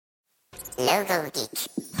Logo Geek.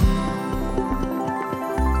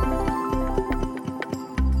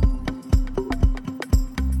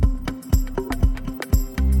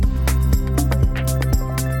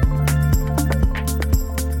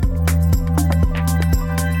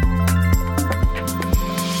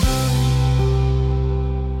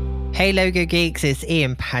 Hey Logo Geeks, it's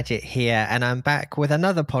Ian Paget here, and I'm back with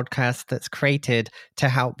another podcast that's created to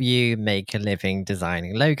help you make a living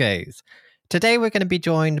designing logos. Today we're going to be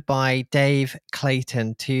joined by Dave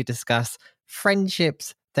Clayton to discuss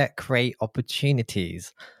friendships that create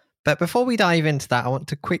opportunities. But before we dive into that, I want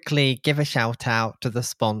to quickly give a shout out to the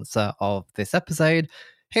sponsor of this episode,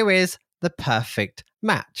 who is The Perfect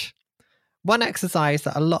Match. One exercise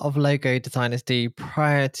that a lot of logo designers do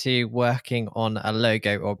prior to working on a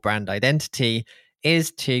logo or brand identity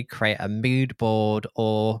is to create a mood board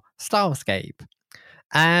or stylescape.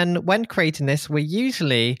 And when creating this, we're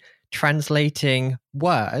usually translating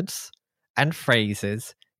words and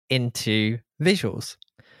phrases into visuals.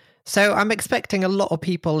 So I'm expecting a lot of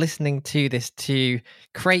people listening to this to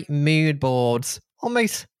create mood boards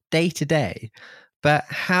almost day to day. But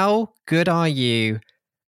how good are you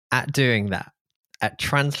at doing that, at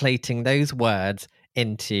translating those words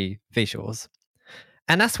into visuals?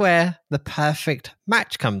 And that's where the Perfect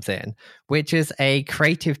Match comes in, which is a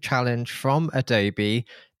creative challenge from Adobe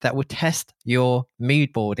that will test your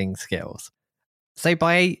mood boarding skills. So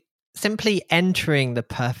by simply entering the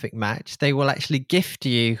Perfect Match, they will actually gift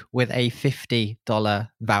you with a $50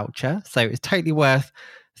 voucher. So it's totally worth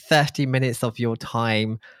 30 minutes of your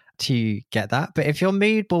time to get that. But if your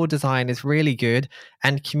mood board design is really good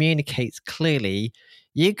and communicates clearly,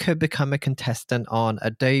 you could become a contestant on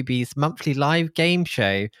Adobe's monthly live game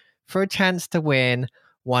show for a chance to win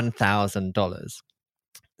 $1,000.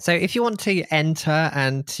 So if you want to enter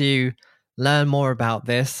and to learn more about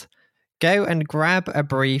this, go and grab a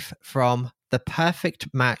brief from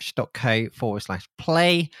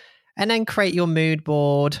theperfectmatch.co/play and then create your mood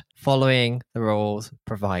board following the rules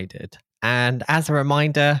provided. And as a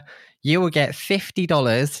reminder, you will get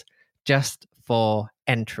 $50 just for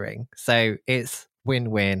entering. So it's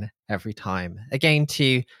win-win every time. Again,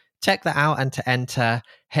 to check that out and to enter,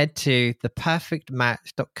 head to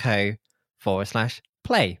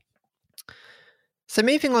theperfectmatch.co/play. So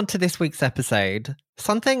moving on to this week's episode,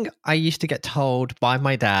 something I used to get told by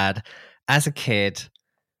my dad as a kid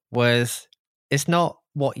was, it's not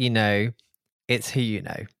what you know, it's who you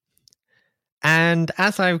know. And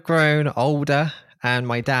as I've grown older and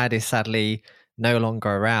my dad is sadly no longer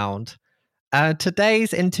around,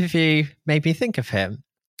 today's interview made me think of him.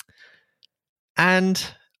 And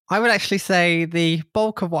I would actually say the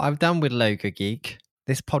bulk of what I've done with Logo Geek,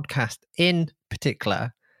 this podcast in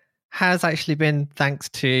particular, has actually been thanks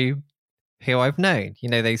to who I've known,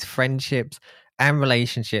 those friendships and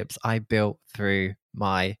relationships I built through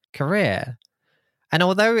my career. And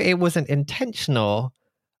although it wasn't intentional,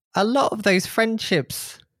 a lot of those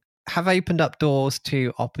friendships have opened up doors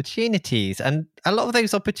to opportunities, and a lot of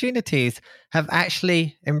those opportunities have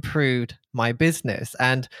actually improved my business.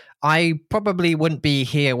 And I probably wouldn't be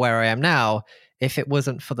here where I am now if it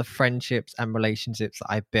wasn't for the friendships and relationships that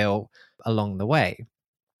I built along the way.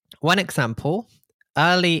 One example,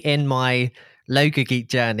 early in my Logo Geek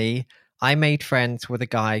journey, I made friends with a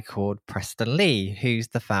guy called Preston Lee, who's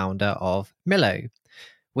the founder of Milo.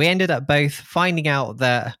 We ended up both finding out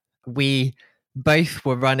that we both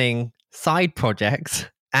were running side projects,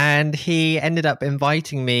 and he ended up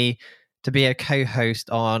inviting me to be a co-host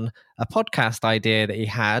on a podcast idea that he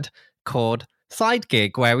had called Side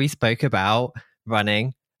Gig, where we spoke about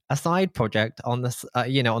running a side project on the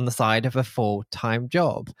on the side of a full-time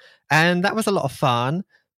job. And that was a lot of fun,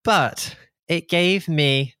 but it gave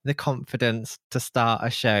me the confidence to start a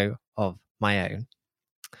show of my own.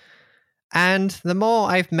 And the more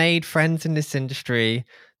I've made friends in this industry,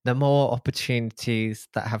 the more opportunities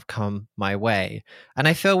that have come my way. And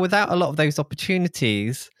I feel without a lot of those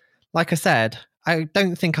opportunities, like I said, I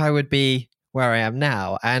don't think I would be where I am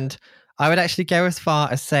now. And I would actually go as far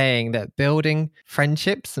as saying that building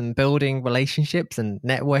friendships and building relationships and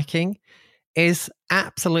networking is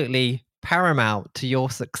absolutely paramount to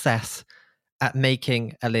your success at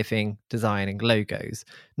making a living designing logos.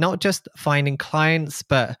 Not just finding clients,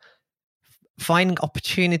 but finding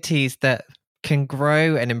opportunities that can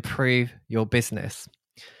grow and improve your business.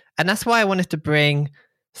 And that's why I wanted to bring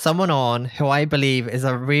someone on who I believe is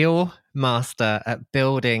a real master at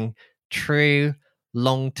building true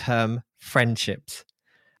long-term friendships.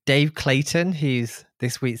 Dave Clayton, who's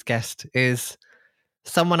this week's guest, is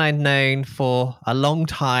someone I've known for a long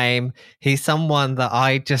time. He's someone that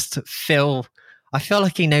I feel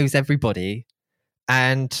like he knows everybody.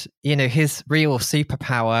 And, his real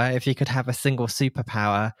superpower, if he could have a single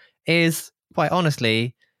superpower, is quite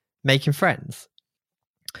honestly making friends.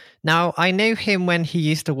 Now, I knew him when he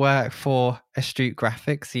used to work for Astute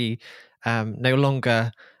Graphics. He no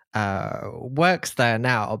longer works there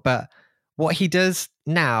now, but what he does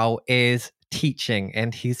now is teaching,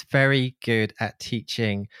 and he's very good at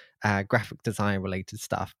teaching graphic design related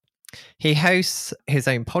stuff. He hosts his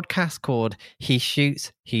own podcast called He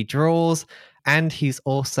Shoots, He Draws, and he's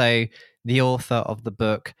also the author of the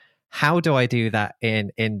book, How Do I Do That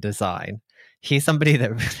in InDesign? He's somebody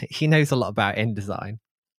that he knows a lot about InDesign.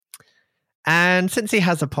 And since he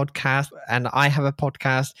has a podcast and I have a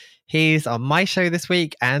podcast, he's on my show this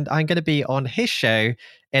week and I'm going to be on his show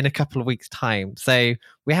in a couple of weeks' time. So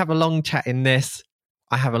we have a long chat in this.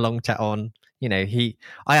 I have a long chat on, I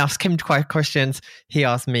ask him questions. He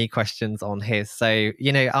asks me questions on his. So,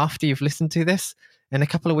 after you've listened to this in a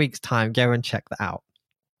couple of weeks' time, go and check that out.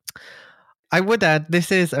 I would add,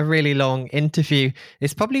 this is a really long interview.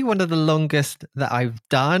 It's probably one of the longest that I've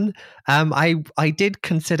done. I did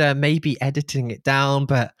consider maybe editing it down,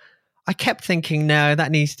 but I kept thinking, no,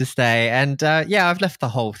 that needs to stay. And I've left the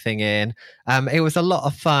whole thing in. It was a lot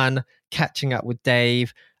of fun catching up with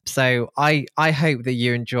Dave. So I hope that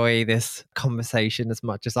you enjoy this conversation as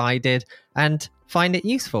much as I did and find it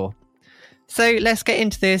useful. So let's get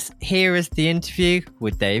into this. Here is the interview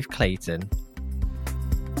with Dave Clayton.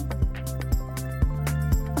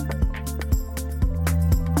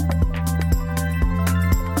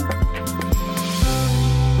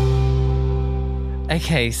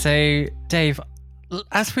 Okay, so Dave,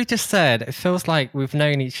 as we just said, it feels like we've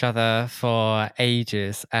known each other for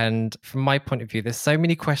ages. And from my point of view, there's so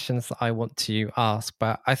many questions that I want to ask.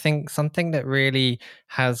 But I think something that really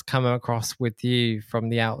has come across with you from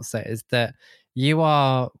the outset is that you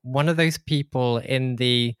are one of those people in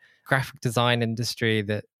the graphic design industry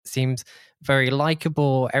that seems very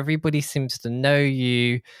likable. Everybody seems to know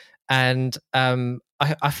you. And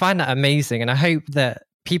I find that amazing. And I hope that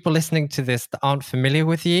people listening to this that aren't familiar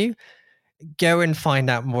with you, go and find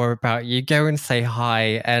out more about you, go and say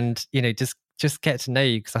hi, and just get to know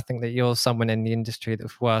you, because I think that you're someone in the industry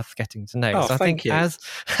that's worth getting to know. So I think you. as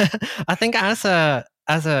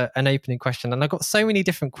an opening question, and I've got so many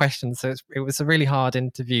different questions, so it was a really hard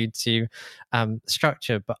interview to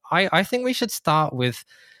structure, but I think we should start with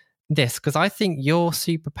this, because I think your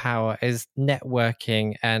superpower is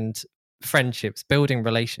networking and friendships, building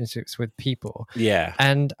relationships with people. Yeah.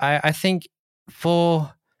 And I think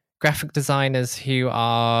for graphic designers who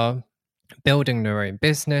are building their own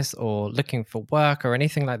business or looking for work or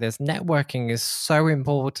anything like this, networking is so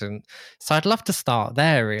important. So I'd love to start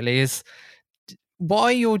there, really. What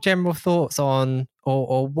are your general thoughts on,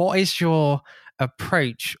 or what is your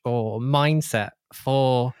approach or mindset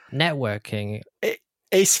for networking?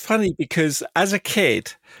 It's funny because as a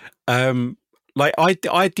kid,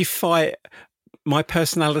 I defy, my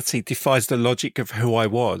personality defies the logic of who I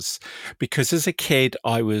was, because as a kid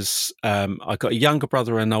I was I got a younger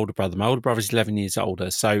brother and an older brother. My older brother's 11 years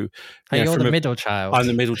older, so you're the middle child. I'm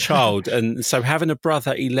the middle child, and so having a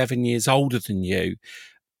brother 11 years older than you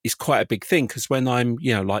is quite a big thing, because when I'm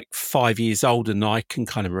like 5 years old and I can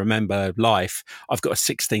kind of remember life, I've got a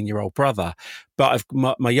 16-year-old brother, but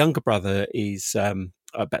my younger brother is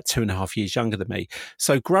about 2.5 years younger than me.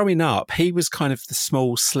 So growing up, he was kind of the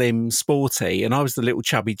small, slim, sporty, and I was the little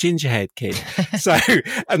chubby gingerhead kid. So,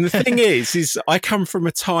 and the thing is I come from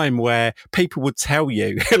a time where people would tell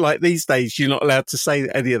you, like these days, you're not allowed to say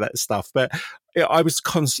any of that stuff, but I was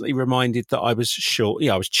constantly reminded that I was short.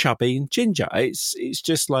 I was chubby and ginger. It's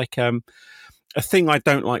just like a thing I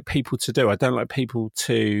don't like people to do. I don't like people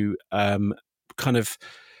to kind of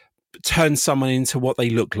turn someone into what they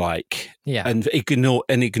look like, and ignore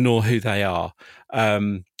who they are.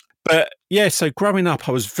 But yeah, so growing up,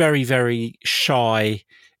 I was very, very shy,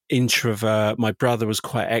 introvert. My brother was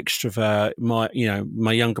quite extrovert.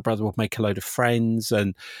 My younger brother would make a load of friends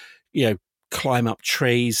and climb up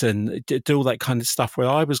trees and do all that kind of stuff, where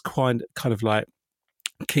I was kind of like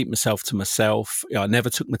keep myself to myself. I never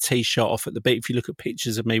took my t-shirt off at the beach. If you look at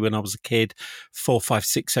pictures of me when I was a kid, 4, 5,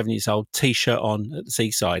 6, 7 years old, t-shirt on at the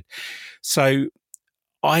seaside. So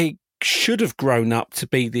I should have grown up to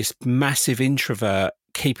be this massive introvert,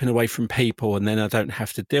 keeping away from people, and then I don't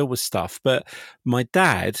have to deal with stuff. But my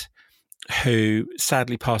dad, who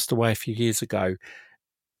sadly passed away a few years ago,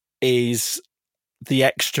 is the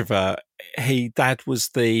extrovert. Dad was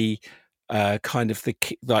the kind of the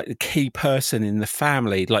key person in the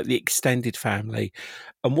family, like the extended family.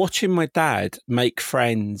 And watching my dad make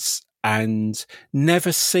friends and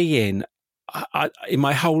never seeing in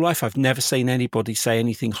my whole life, I've never seen anybody say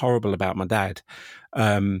anything horrible about my dad.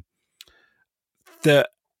 That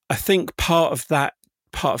I think part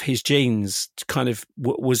of his genes kind of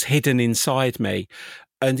was hidden inside me.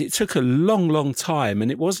 And it took a long, long time.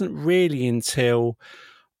 And it wasn't really until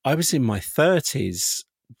I was in my 30s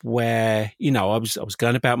where, I was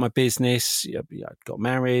going about my business. I got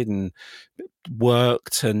married and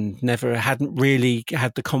worked and hadn't really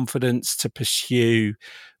had the confidence to pursue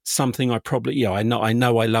something I probably, I know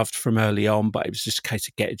I loved from early on, but it was just a case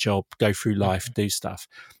of get a job, go through life, do stuff.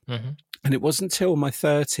 Mm-hmm. And it wasn't until my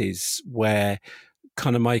 30s where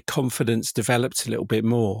kind of my confidence developed a little bit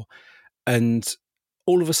more. And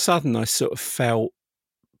all of a sudden I sort of felt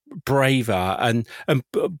braver and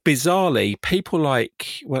bizarrely, people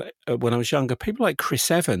like when I was younger, people like Chris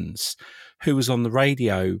Evans, who was on the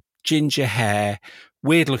radio, ginger hair,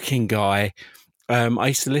 weird looking guy. I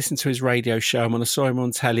used to listen to his radio show, and when I saw him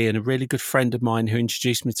on telly, and a really good friend of mine who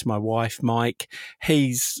introduced me to my wife, Mike,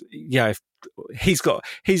 he's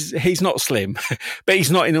not slim, but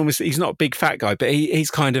he's not enormous. He's not a big fat guy, but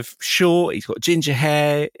he's kind of short. He's got ginger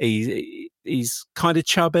hair. He's kind of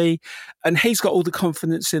chubby, and he's got all the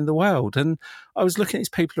confidence in the world. And I was looking at these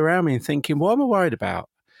people around me and thinking, what am I worried about?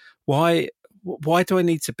 Why do I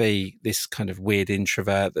need to be this kind of weird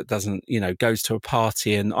introvert that doesn't, goes to a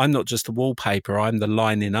party, and I'm not just the wallpaper, I'm the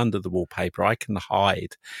lining under the wallpaper. I can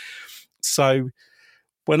hide. So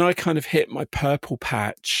when I kind of hit my purple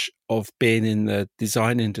patch of being in the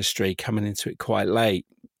design industry, coming into it quite late,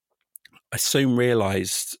 I soon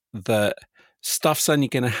realized that stuff's only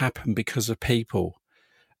going to happen because of people.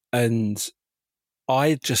 And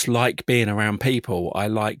I just like being around people. I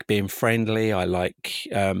like being friendly. I like,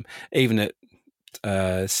 even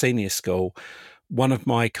at senior school, one of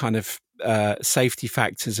my kind of safety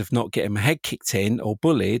factors of not getting my head kicked in or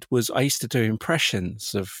bullied was I used to do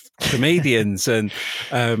impressions of comedians. And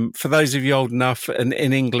for those of you old enough and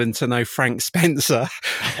in England to know Frank Spencer,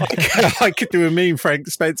 I could do a mean Frank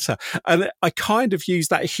Spencer. And I kind of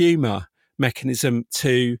used that humour mechanism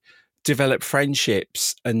to develop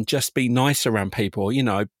friendships and just be nice around people,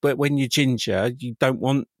 but when you're ginger, you don't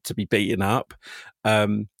want to be beaten up.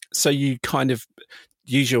 So you kind of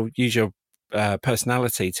use your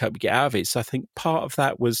personality to help you get out of it. So I think part of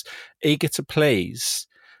that was eager to please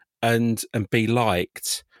and be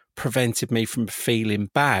liked prevented me from feeling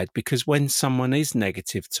bad, because when someone is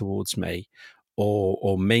negative towards me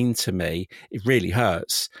or mean to me, it really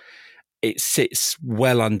hurts. It sits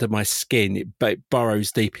well under my skin. It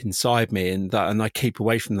burrows deep inside me, and I keep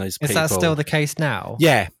away from those people. Is that still the case now?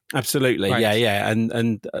 Yeah, absolutely. Right. Yeah.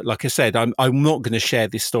 And like I said, I'm not going to share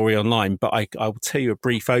this story online, but I will tell you a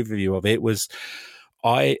brief overview of it.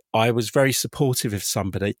 I was very supportive of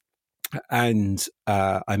somebody, and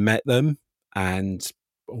I met them, and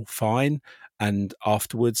all fine. And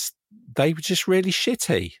afterwards, they were just really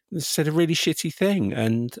shitty. They said a really shitty thing,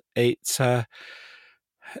 and it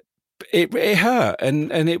hurt,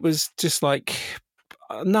 and it was just like,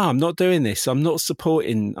 no, I'm not doing this. I'm not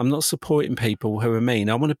supporting people who are mean.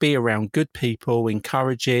 I want to be around good people,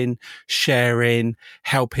 encouraging, sharing,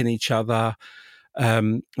 helping each other.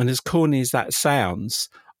 And as corny as that sounds,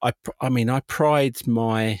 I pride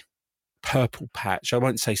my purple patch. I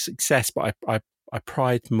won't say success, but I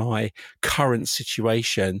pride my current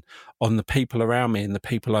situation on the people around me and the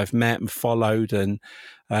people I've met and followed. And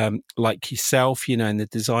like yourself, in the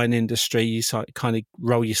design industry, you kind of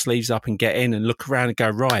roll your sleeves up and get in and look around and go,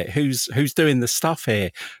 right, who's doing the stuff here?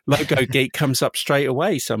 Logo Geek comes up straight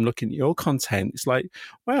away. So I'm looking at your content. It's like,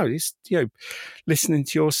 wow, it's, listening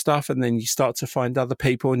to your stuff, and then you start to find other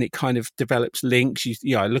people, and it kind of develops links.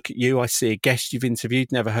 I look at you, I see a guest you've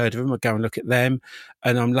interviewed, never heard of them, I go and look at them,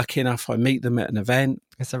 and I'm lucky enough I meet them at an event.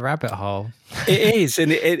 It's a rabbit hole. It is,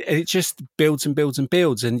 and it just builds and builds and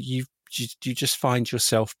builds, and you just find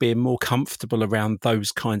yourself being more comfortable around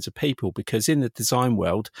those kinds of people, because in the design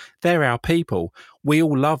world, they're our people. We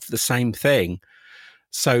all love the same thing.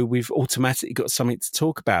 So we've automatically got something to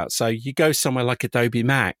talk about. So you go somewhere like Adobe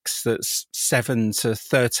Max, that's 7,000 to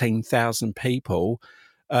 13,000 people.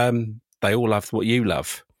 They all love what you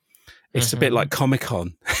love. It's a bit like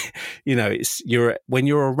Comic-Con. When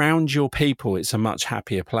you're around your people, it's a much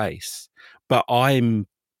happier place. But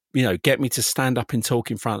get me to stand up and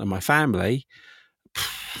talk in front of my family,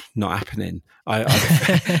 not happening.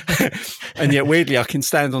 And yet weirdly, I can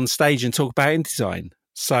stand on stage and talk about InDesign.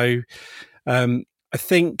 So I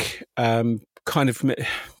think kind of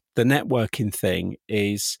the networking thing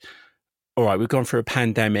is, all right, we've gone through a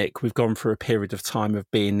pandemic. We've gone through a period of time of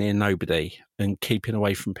being near nobody and keeping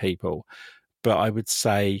away from people. But I would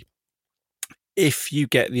say if you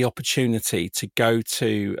get the opportunity to go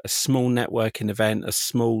to a small networking event, a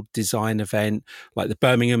small design event, like the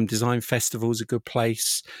Birmingham Design Festival is a good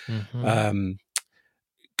place. Mm-hmm.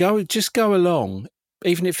 Go along,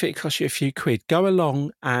 even if it costs you a few quid. Go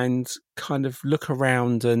along and kind of look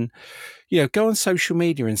around, and go on social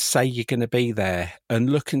media and say you're going to be there, and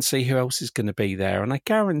look and see who else is going to be there. And I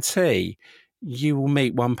guarantee you will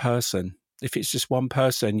meet one person. If it's just one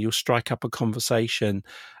person, you'll strike up a conversation,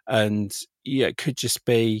 and it could just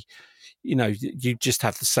be, you just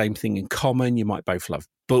have the same thing in common. You might both love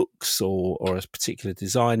books or a particular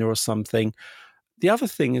designer or something. The other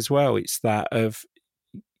thing as well, it's that of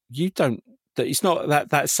that it's not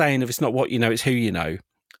that saying of it's not what you know, it's who you know.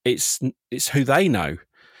 It's who they know,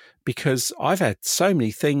 because I've had so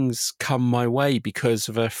many things come my way because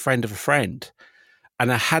of a friend of a friend.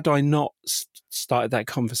 And had I not started that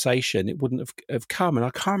conversation, it wouldn't have come. And I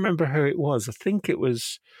can't remember who it was. I think it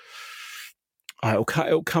was, it'll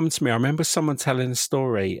come to me. I remember someone telling a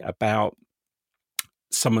story about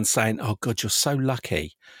someone saying, "Oh God, you're so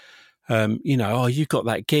lucky. You got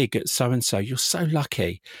that gig at so-and-so. You're so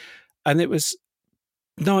lucky." And it was,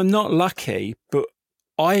 no, I'm not lucky, but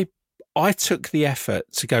I took the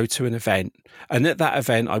effort to go to an event, and at that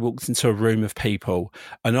event I walked into a room of people,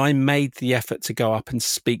 and I made the effort to go up and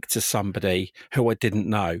speak to somebody who I didn't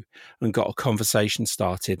know and got a conversation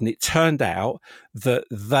started. And it turned out that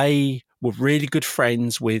they were really good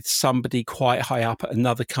friends with somebody quite high up at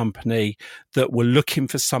another company that were looking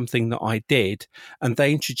for something that I did, and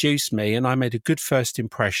they introduced me, and I made a good first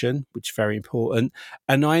impression, which is very important,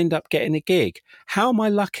 and I ended up getting a gig. How am I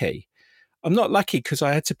lucky? I'm not lucky because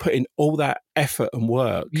I had to put in all that effort and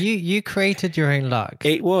work. You created your own luck.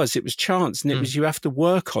 It was chance, and it was you have to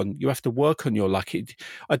work on your luck.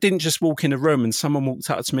 I didn't just walk in a room and someone walked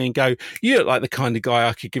up to me and go, "You look like the kind of guy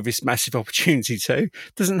I could give this massive opportunity to."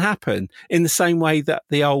 It doesn't happen. In the same way that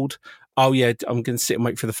the old, "Oh yeah, I'm going to sit and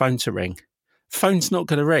wait for the phone to ring." Phone's not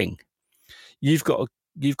going to ring. You've got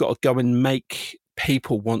to go and make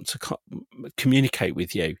people want to communicate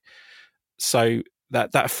with you. So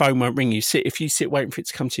that phone won't ring. If you sit waiting for it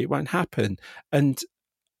to come to you, it won't happen. And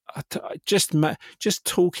just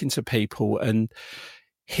talking to people and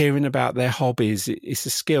hearing about their hobbies, it's a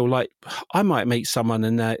skill. Like I might meet someone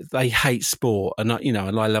and they hate sport, and I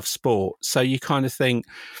love sport. So you kind of think,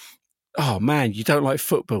 "Oh man, you don't like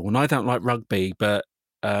football, and I don't like rugby, but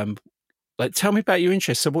like tell me about your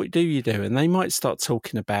interests. So what do you do?" And they might start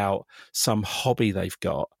talking about some hobby they've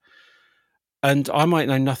got. And I might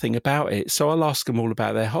know nothing about it. So I'll ask them all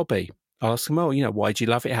about their hobby. I'll ask them, "Oh, why do you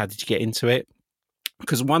love it? How did you get into it?"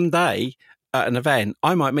 Because one day at an event,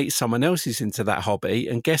 I might meet someone else who's into that hobby.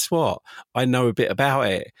 And guess what? I know a bit about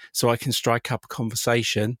it. So I can strike up a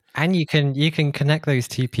conversation. And you can connect those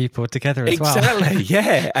two people together as well. Exactly.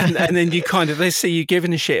 Yeah. And then you they see you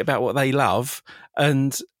giving a shit about what they love.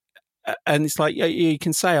 And it's like, you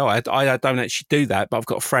can say, "Oh, I don't actually do that, but I've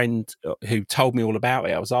got a friend who told me all about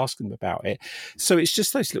it. I was asking them about it." So it's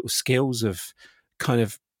just those little skills of kind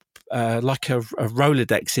of like a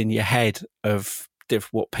Rolodex in your head of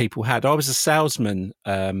what people had. I was a salesman.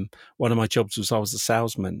 One of my jobs was I was a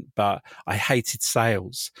salesman, but I hated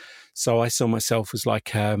sales. So I saw myself as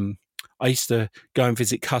like, I used to go and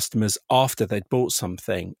visit customers after they'd bought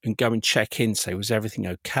something and go and check in, say, "Was everything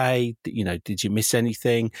okay? Did you miss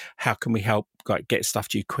anything? How can we help get stuff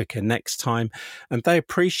to you quicker next time?" And they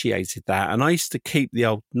appreciated that. And I used to keep the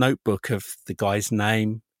old notebook of the guy's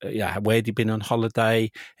name, where had he been on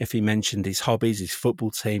holiday, if he mentioned his hobbies, his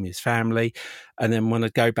football team, his family. And then when I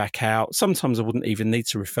go back out, sometimes I wouldn't even need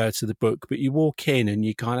to refer to the book, but you walk in and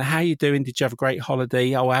you kind of, "How you doing? Did you have a great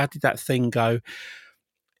holiday? Oh, how did that thing go?"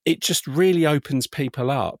 It just really opens people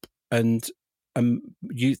up, and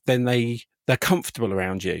they're comfortable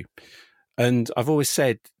around you. And I've always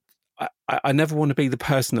said, I never want to be the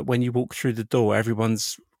person that when you walk through the door,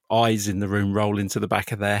 everyone's eyes in the room roll into the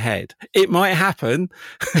back of their head. It might happen.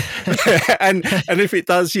 and if it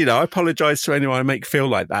does, I apologize to anyone I make feel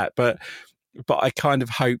like that. But I kind of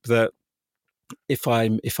hope that if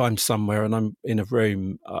I'm somewhere and I'm in a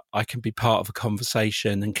room, I can be part of a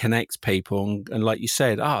conversation and connect people. And like you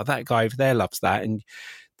said, "Oh, that guy over there loves that, and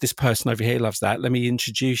this person over here loves that. Let me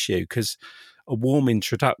introduce you." Because a warm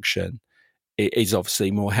introduction is obviously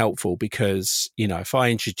more helpful. Because if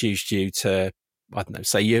I introduced you to, I don't know,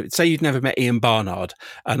 say you'd never met Ian Barnard,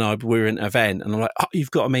 and we're in an event, and I'm like, "Oh,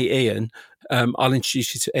 you've got to meet Ian. I'll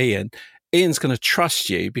introduce you to Ian." Ian's going to trust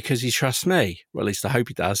you because he trusts me. Well, at least I hope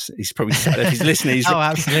he does. He's probably sat there. If he's listening, Oh,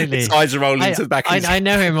 absolutely. his eyes are rolling to the back of his I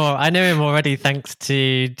know him more. I know him already thanks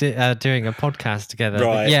to doing a podcast together. But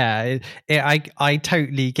Right. yeah, I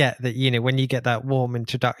totally get that. When you get that warm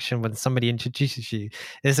introduction when somebody introduces you,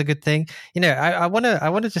 it's a good thing. I want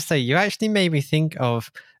to just say you actually made me think of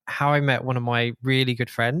how I met one of my really good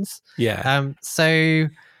friends. Yeah. So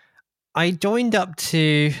I joined up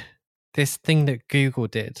to this thing that Google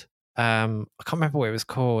did. I can't remember what it was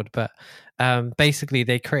called, but basically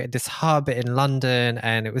they created this hub in London,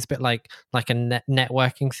 and it was a bit like a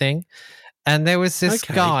networking thing. And there was this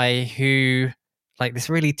guy who, like this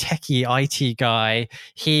really techie IT guy,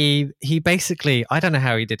 he basically, I don't know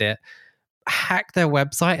how he did it, hacked their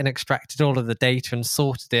website and extracted all of the data and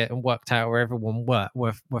sorted it and worked out where everyone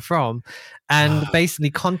were from, and basically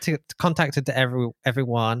contacted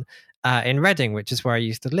everyone in Reading, which is where I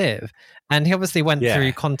used to live. And he obviously went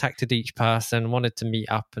through, contacted each person, wanted to meet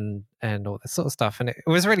up and all this sort of stuff. And it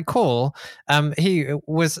was really cool. He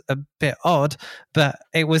was a bit odd, but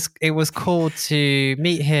it was cool to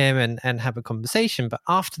meet him and have a conversation. But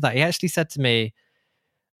after that, he actually said to me,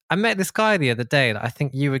 I met this guy the other day that I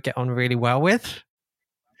think you would get on really well with.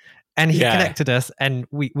 And he connected us, and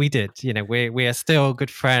we did. We are still good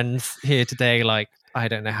friends here today. Like, I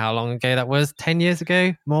don't know how long ago that was, 10 years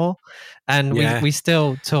ago, more. And we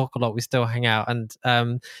still talk a lot. We still hang out.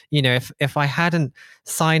 And, if I hadn't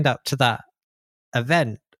signed up to that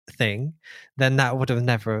event thing, then that would have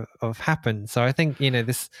never have happened. So I think,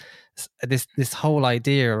 this whole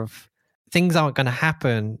idea of things aren't going to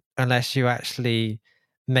happen unless you actually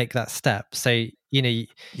make that step. So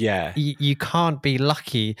you can't be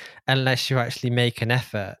lucky unless you actually make an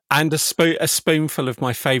effort. And a spoonful of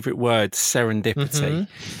my favorite word, serendipity,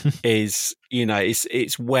 is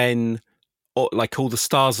it's when like all the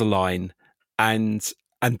stars align and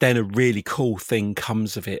then a really cool thing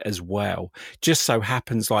comes of it as well. Just so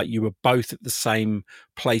happens like you were both at the same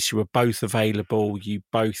place, you were both available, you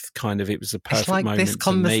both it was a perfect moment. It's like this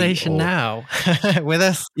conversation now with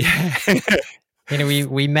us. Yeah.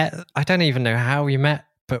 We met, I don't even know how we met,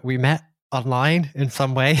 but we met online in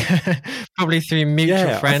some way, probably through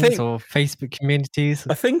mutual friends or Facebook communities.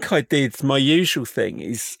 I think I did my usual thing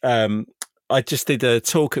is I just did a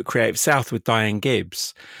talk at Creative South with Diane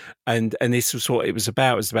Gibbs, and this was what it was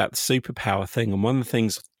about. It was about the superpower thing. And one of the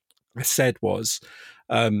things I said was,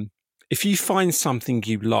 if you find something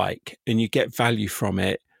you like and you get value from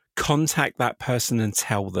it, contact that person and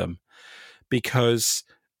tell them. Because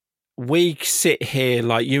we sit here,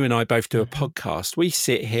 like you and I both do a podcast, we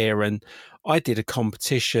sit here and I did a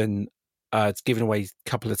competition giving away a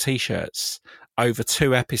couple of T-shirts over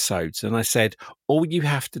 2 episodes. And I said, all you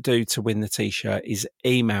have to do to win the T-shirt is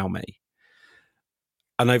email me.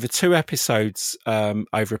 And over 2 episodes,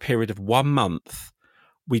 over a period of 1 month,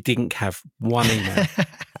 we didn't have one email.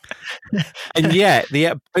 And yet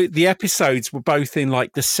the episodes were both in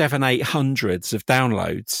like the 700-800s of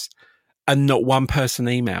downloads, and not one person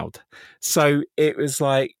emailed. So it was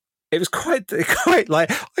quite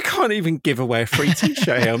like, I can't even give away a free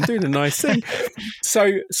T-shirt here. I'm doing a nice thing.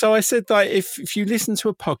 So I said that if you listen to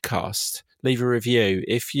a podcast, leave a review.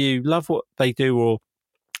 If you love what they do or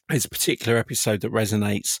there's a particular episode that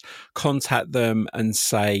resonates, contact them and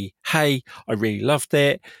say, hey, I really loved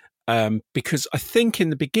it. Because I think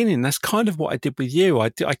in the beginning, that's kind of what I did with you. I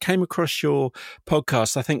came across your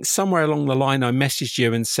podcast. I think somewhere along the line, I messaged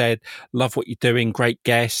you and said, love what you're doing. Great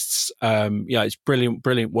guests. It's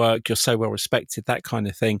brilliant work. You're so well respected, that kind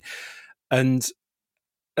of thing. And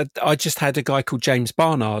I just had a guy called James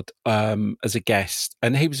Barnard as a guest,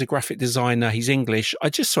 and he was a graphic designer. He's English. I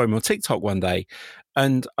just saw him on TikTok one day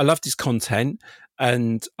and I loved his content.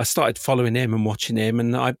 And I started following him and watching him,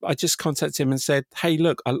 and I just contacted him and said, "Hey,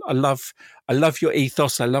 look, I love your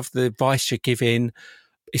ethos. I love the advice you're giving.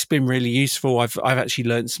 It's been really useful. I've actually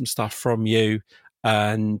learned some stuff from you,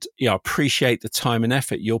 and I appreciate the time and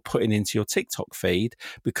effort you're putting into your TikTok feed,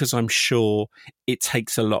 because I'm sure it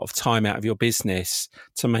takes a lot of time out of your business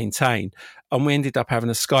to maintain." And we ended up having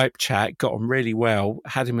a Skype chat, got on really well,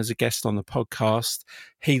 had him as a guest on the podcast.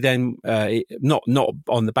 He then, not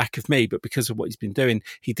on the back of me, but because of what he's been doing,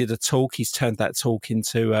 he did a talk. He's turned that talk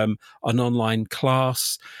into an online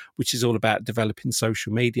class, which is all about developing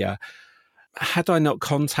social media. Had I not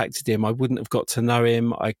contacted him, I wouldn't have got to know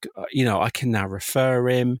him. I can now refer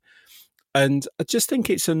him. And I just think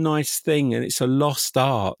it's a nice thing, and it's a lost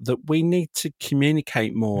art that we need to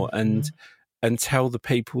communicate more and tell the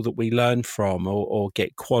people that we learn from or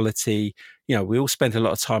get quality. We all spend a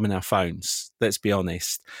lot of time on our phones, let's be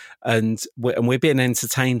honest. And we're being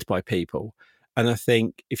entertained by people. And I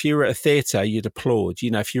think if you were at a theatre, you'd applaud.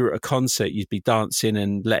 If you were at a concert, you'd be dancing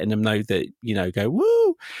and letting them know that, go,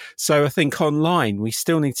 woo. So I think online, we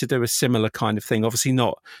still need to do a similar kind of thing. Obviously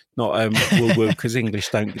not woo woo, because English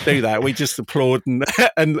don't do that. We just applaud and,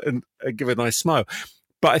 and give a nice smile.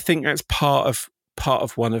 But I think that's part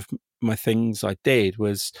of one of my things I did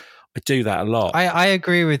was I do that a lot. I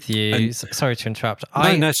agree with you. And, sorry to interrupt.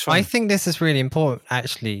 No, it's fine. I think this is really important,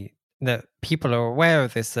 actually, that people are aware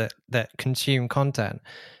of this, that consume content,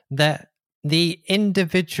 that the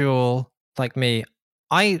individual, like me,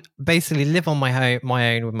 I basically live on my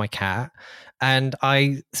own with my cat, and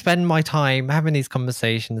I spend my time having these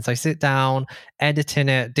conversations. I sit down, editing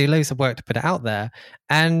it, do loads of work to put it out there.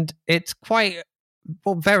 And it's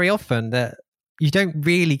very often that you don't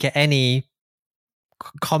really get any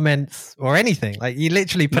comments or anything. Like, you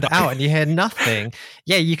literally put it out and you hear nothing.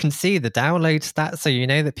 Yeah, you can see the download stats, so you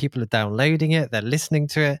know that people are downloading it, they're listening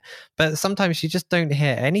to it, but sometimes you just don't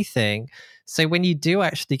hear anything. So when you do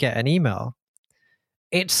actually get an email,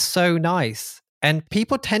 it's so nice, and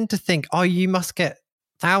people tend to think, oh, you must get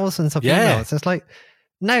thousands of emails. It's like,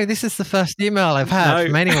 no, this is the first email I've had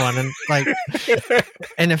from anyone, and like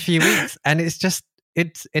in a few weeks, and it's just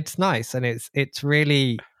it's nice, and it's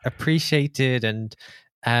really appreciated and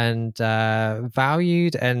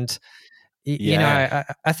valued. And you know,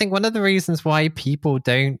 I think one of the reasons why people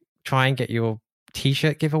don't try and get your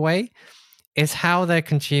t-shirt giveaway is how they're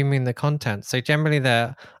consuming the content. So generally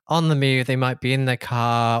they're on the move, they might be in their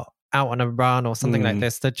car, out on a run or something like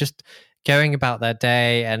this. They're just going about their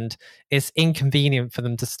day, and it's inconvenient for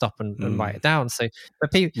them to stop and write it down. So,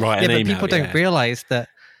 but people don't realize that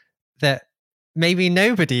maybe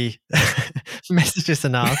nobody messages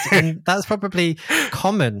and asks, and that's probably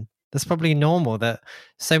common. That's probably normal that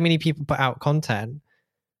so many people put out content,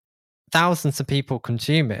 thousands of people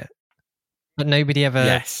consume it, but nobody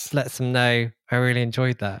ever lets them know, I really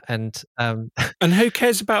enjoyed that. And and who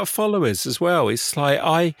cares about followers as well? It's like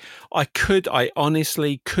I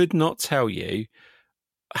honestly could not tell you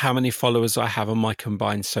how many followers I have on my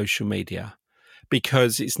combined social media,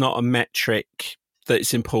 because it's not a metric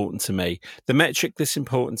that's important to me. The metric that's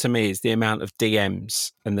important to me is the amount of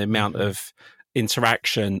DMs and the amount of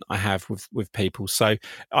interaction I have with people. So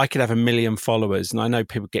I could have 1 million followers, and I know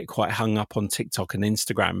people get quite hung up on TikTok and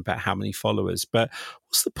Instagram about how many followers, but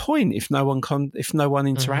what's the point if no one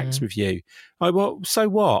interacts with you? So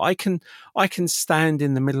what? I can stand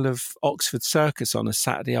in the middle of Oxford Circus on a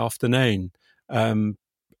Saturday afternoon,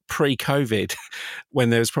 pre-COVID, when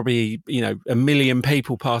there was probably 1 million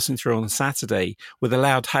people passing through on a Saturday with a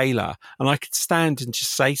loud hailer, and I could stand and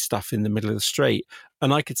just say stuff in the middle of the street,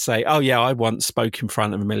 and I could say, oh yeah, I once spoke in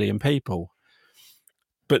front of 1 million people,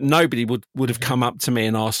 but nobody would have come up to me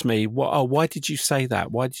and asked me, why did you say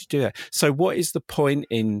that? Why did you do that? So what is the point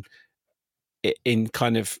in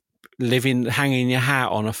kind of hanging your hat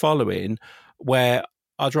on a following, where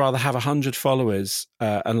I'd rather have 100 followers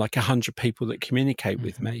and like 100 people that communicate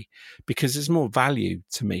with me, because there's more value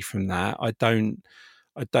to me from that.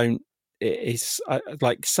 It's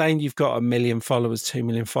like saying you've got 1 million followers, 2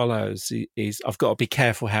 million followers is I've got to be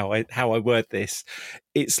careful how I word this.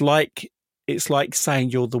 It's like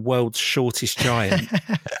saying you're the world's shortest giant.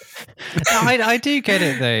 I do get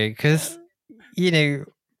it though, because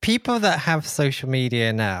people that have social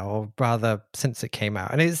media now, or rather since it came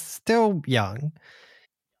out, and it's still young.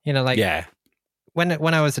 When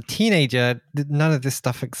I was a teenager, none of this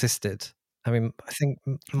stuff existed. I mean, I think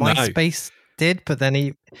MySpace did, but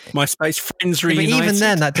then MySpace Friends Reunited. But even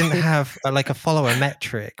then, that didn't have a follower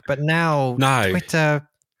metric. But now,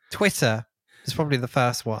 Twitter is probably the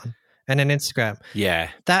first one, and then Instagram. Yeah,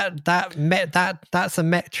 that's a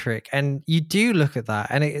metric, and you do look at that,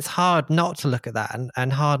 and it's hard not to look at that,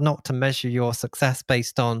 and hard not to measure your success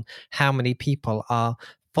based on how many people are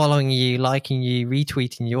following you, liking you,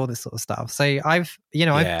 retweeting you, all this sort of stuff. So I've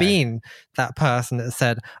been that person that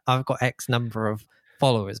said, I've got X number of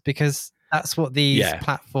followers, because that's what these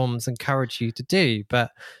platforms encourage you to do.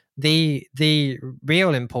 But the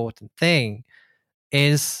real important thing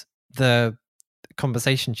is the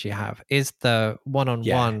conversations you have, is the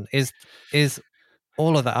one-on-one, is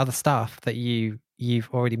all of the other stuff that you've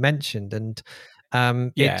already mentioned. And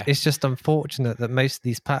it's just unfortunate that most of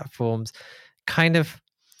these platforms kind of,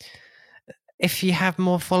 if you have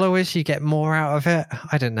more followers, you get more out of it.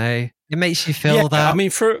 I don't know. It makes you feel that. I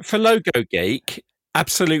mean, for Logo Geek,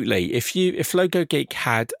 absolutely. If Logo Geek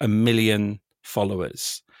had 1 million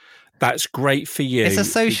followers, that's great for you. It's a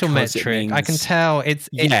social metric. I can tell. It's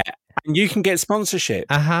and you can get sponsorship.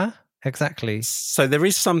 Exactly. So there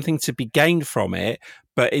is something to be gained from it,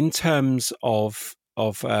 but in terms of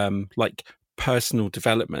like personal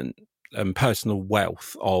development, personal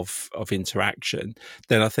wealth of interaction,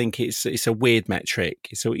 then I think it's a weird metric.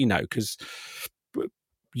 So because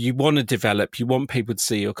you want to develop, you want people to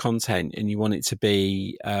see your content, and you want it to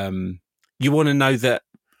be, you want to know that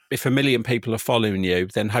if 1 million people are following you,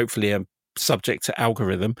 then hopefully subject to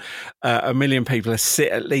algorithm, 1 million people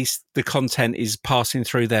at least the content is passing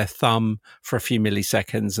through their thumb for a few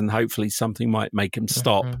milliseconds, and hopefully something might make them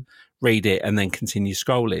stop, read it, and then continue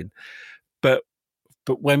scrolling. But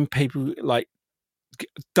when people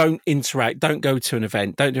don't interact, don't go to an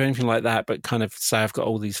event, don't do anything like that, but kind of say I've got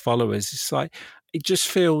all these followers, it's like it just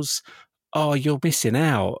feels, oh, you're missing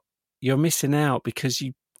out. You're missing out because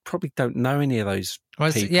you probably don't know any of those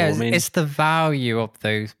people. Yeah, it's the value of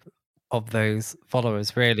those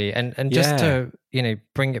followers, really, and just to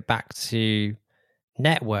bring it back to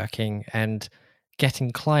networking and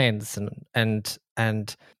getting clients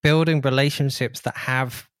and building relationships that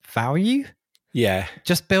have value. Yeah,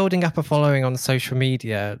 just building up a following on social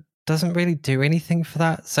media doesn't really do anything for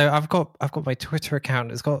that. So I've got my Twitter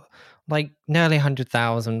account. It's got like nearly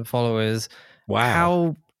 100,000 followers. Wow,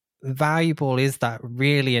 how valuable is that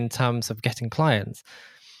really in terms of getting clients?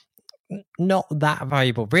 Not that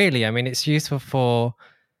valuable, really. I mean, it's useful for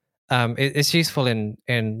it's useful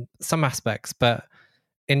in some aspects, but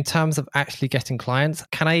in terms of actually getting clients,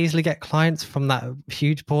 can I easily get clients from that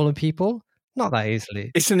huge pool of people? Not that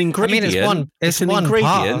easily. It's an ingredient. I mean, it's one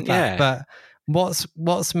part of that, yeah. But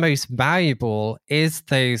what's most valuable is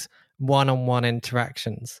those one-on-one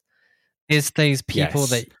interactions. Is those people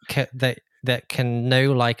that can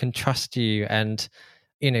know, like, and trust you, and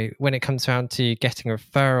when it comes down to getting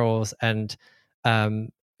referrals and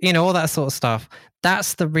all that sort of stuff.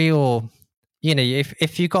 That's the real.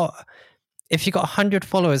 If you got 100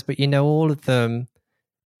 followers, but all of them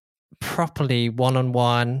properly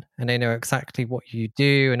one-on-one, and they know exactly what you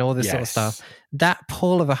do and all this sort of stuff, that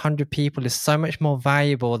pool of 100 people is so much more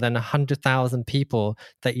valuable than 100,000 people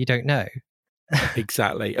that you don't know.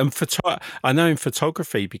 Exactly. And I know in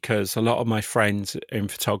photography, because a lot of my friends in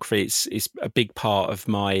photography, it's a big part of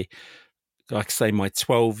my, like I say, my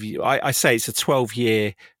 12 I say it's a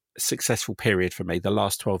 12-year successful period for me, the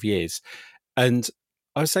last 12 years. And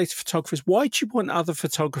I say to photographers, why do you want other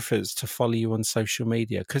photographers to follow you on social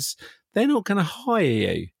media? Because they're not going to hire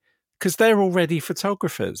you, because they're already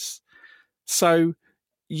photographers. So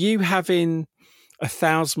you having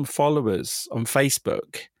 1,000 followers on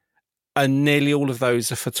Facebook and nearly all of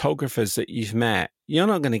those are photographers that you've met, you're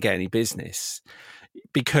not going to get any business,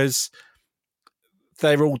 because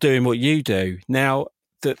they're all doing what you do. Now,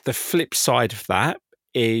 the flip side of that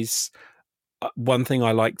is one thing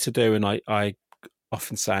I like to do, and I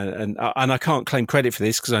often say, and I can't claim credit for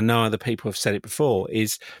this because I know other people have said it before,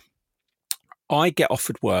 is I get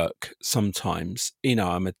offered work sometimes.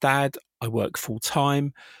 I'm a dad. I work full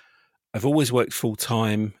time. I've always worked full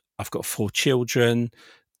time. I've got 4 children.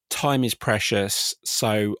 Time is precious.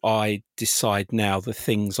 So I decide now the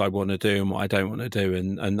things I want to do and what I don't want to do.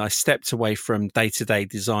 And I stepped away from day-to-day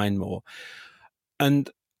design more. And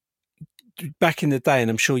back in the day,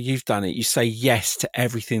 and I'm sure you've done it, you say yes to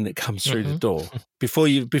everything that comes through the door before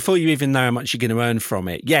you even know how much you're going to earn from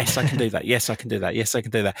it. Yes, I can do that. Yes, I can do that. Yes, I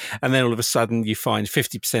can do that. And then all of a sudden you find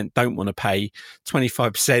 50% don't want to pay,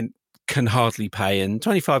 25% can hardly pay, and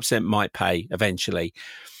 25% might pay eventually.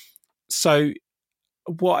 So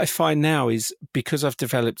what I find now is, because I've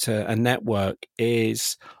developed a network,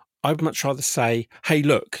 is I'd much rather say, hey,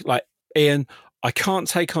 look, like, Ian, I can't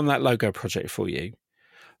take on that logo project for you,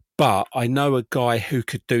 but I know a guy who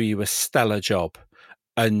could do you a stellar job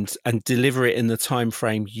and deliver it in the time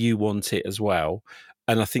frame you want it as well.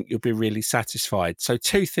 And I think you'll be really satisfied. So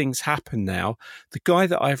 2 things happen now. The guy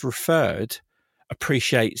that I've referred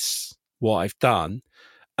appreciates what I've done,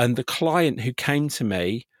 and the client who came to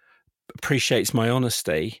me appreciates my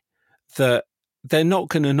honesty, that they're not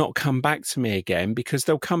going to not come back to me again, because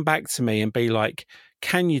they'll come back to me and be like,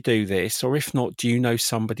 can you do this? Or if not, do you know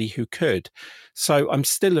somebody who could? So I'm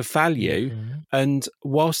still of value. And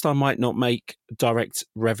whilst I might not make direct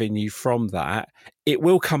revenue from that, it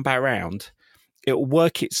will come back around. It'll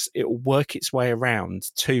work its way around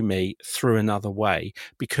to me through another way,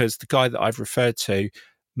 because the guy that I've referred to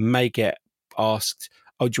may get asked,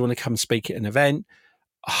 oh, do you want to come speak at an event?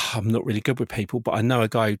 Oh, I'm not really good with people, but I know a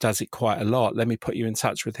guy who does it quite a lot. Let me put you in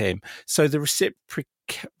touch with him. So the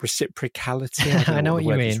reciprocality, I know what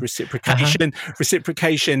you mean.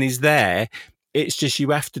 Reciprocation is there. It's just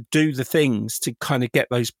you have to do the things to kind of get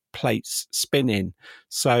those plates spinning.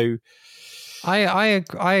 So I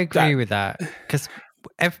agree with that, because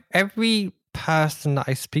every person that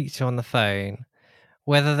I speak to on the phone,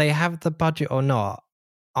 whether they have the budget or not,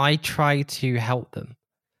 I try to help them.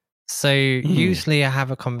 So usually I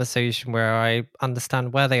have a conversation where I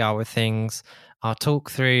understand where they are with things. I'll talk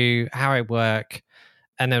through how I work,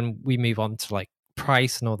 and then we move on to like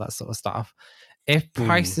price and all that sort of stuff. If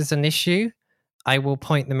price is an issue, I will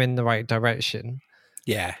point them in the right direction.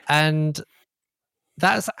 Yeah. And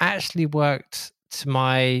that's actually worked to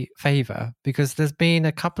my favor, because there's been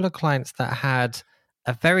a couple of clients that had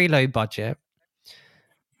a very low budget,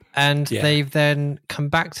 and Yeah. they've then come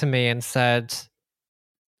back to me and said,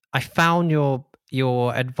 I found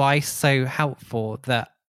your advice so helpful that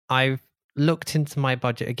I've looked into my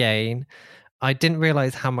budget again. I didn't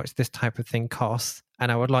realize how much this type of thing costs,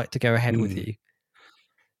 and I would like to go ahead with you.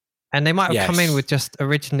 And they might have come in with just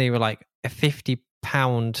originally with like a £50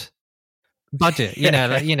 budget,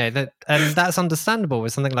 that, and that's understandable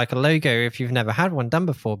with something like a logo if you've never had one done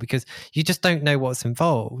before, because you just don't know what's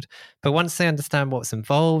involved. But once they understand what's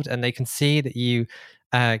involved and they can see that you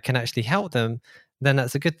can actually help them, then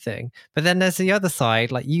that's a good thing. But then there's the other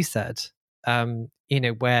side, like you said,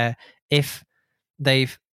 where if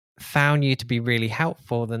they've found you to be really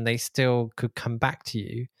helpful, then they still could come back to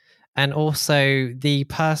you. And also the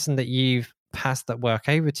person that you've passed that work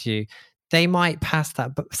over to you, they might pass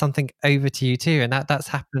that something over to you too. And that's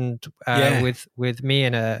happened with me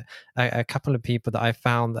and a couple of people that I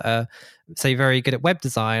found that are, say, very good at web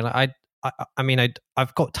design.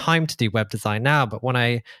 I've got time to do web design now, but when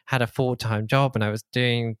I had a full-time job and I was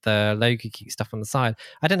doing the logo geek stuff on the side,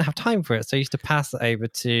 I didn't have time for it. So I used to pass it over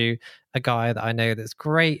to a guy that I know that's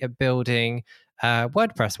great at building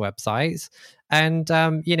WordPress websites. And,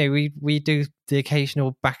 we do the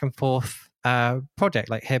occasional back and forth project,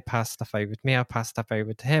 like he'll pass stuff over to me, I'll pass stuff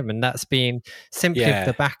over to him. And that's been simply off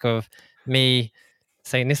the back of me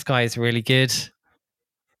saying, this guy is really good.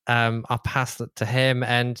 I'll pass it to him,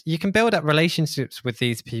 and you can build up relationships with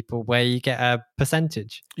these people where you get a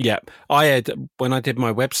percentage. Yeah. When I did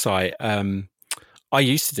my website, I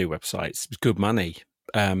used to do websites. It was good money,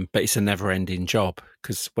 but it's a never ending job,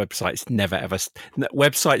 because websites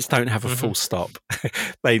websites don't have a full stop.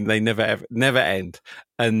 they never end.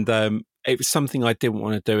 And it was something I didn't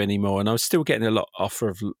want to do anymore. And I was still getting a lot offer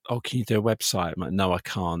of, oh, can you do a website? I'm like, no, I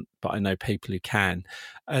can't, but I know people who can.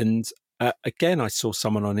 And again, I saw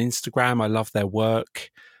someone on Instagram. I love their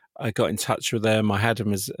work. I got in touch with them. I had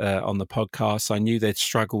them as on the podcast. I knew they'd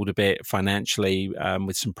struggled a bit financially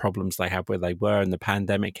with some problems they had where they were, and the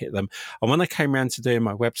pandemic hit them. And when I came around to doing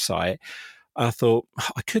my website, I thought,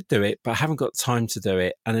 I could do it, but I haven't got time to do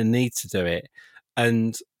it, and I need to do it.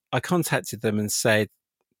 And I contacted them and said,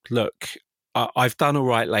 look, I've done all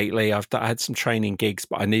right lately. I had some training gigs,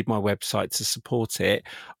 but I need my website to support it.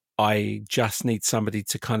 I just need somebody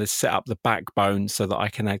to kind of set up the backbone so that I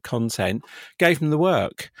can add content. Gave them the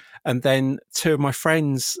work. And then two of my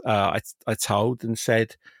friends I told and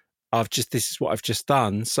said, this is what I've just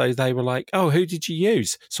done. So they were like, oh, who did you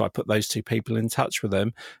use? So I put those two people in touch with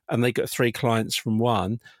them, and they got 3 clients from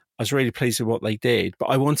one. I was really pleased with what they did, but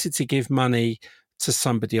I wanted to give money to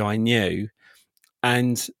somebody I knew.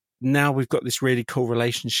 And now we've got this really cool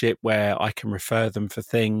relationship where I can refer them for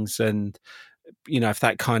things. And, if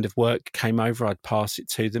that kind of work came over, I'd pass it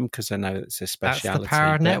to them because I know it's a speciality. That's the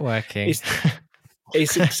power of networking.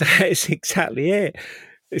 It's exactly it.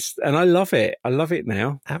 And I love it. I love it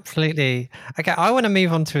now. Absolutely. Okay, I want to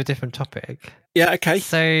move on to a different topic. Yeah, okay.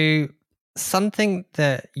 So something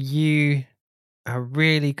that you are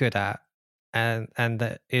really good at, and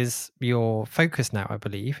that is your focus now, I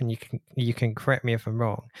believe, and you can correct me if I'm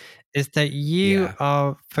wrong, is that you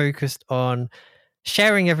are focused on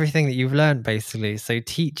sharing everything that you've learned, basically. So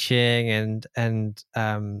teaching and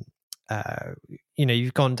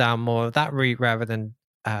you've gone down more of that route rather than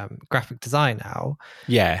graphic design now.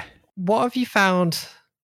 Yeah. What have you found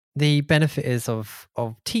the benefit is of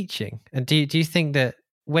teaching? And do you think that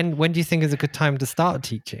when do you think is a good time to start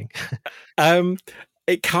teaching?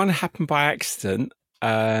 It kind of happened by accident,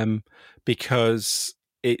 because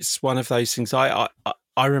it's one of those things. I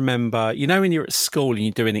remember, when you're at school and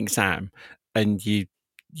you do an exam and you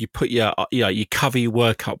put you cover your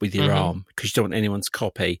work up with your arm because you don't want anyone to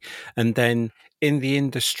copy. And then in the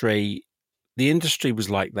industry was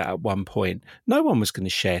like that at one point. No one was going to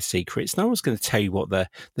share secrets. No one was going to tell you what the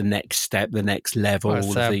next step, the next level,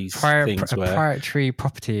 all of these things were. Proprietary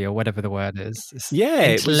property, or whatever the word is.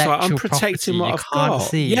 It was like, I'm protecting what I've got.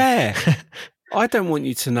 See. Yeah. I don't want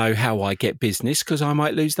you to know how I get business because I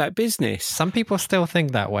might lose that business. Some people still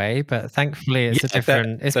think that way, but thankfully it's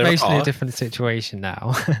mostly a different situation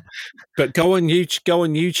now. But go on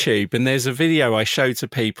YouTube, and there's a video I show to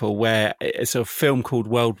people where it's a film called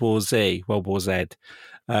World War Z.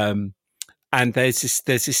 And there's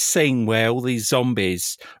this scene where all these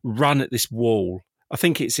zombies run at this wall, I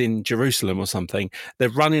think it's in Jerusalem or something. They're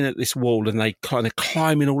running at this wall and they kind of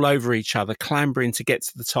climbing all over each other, clambering to get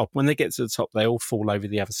to the top. When they get to the top, they all fall over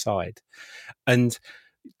the other side. And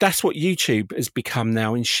that's what YouTube has become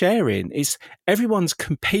now in sharing. Is everyone's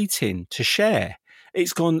competing to share.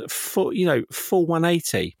 It's gone full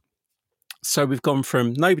 180. So we've gone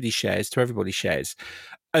from nobody shares to everybody shares.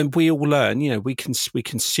 And we all learn, we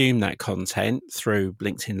consume that content through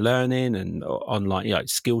LinkedIn Learning and online,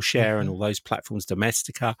 Skillshare and all those platforms,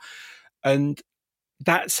 Domestika. And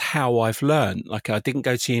that's how I've learned. Like, I didn't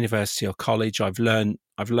go to university or college. I've learned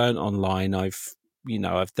online.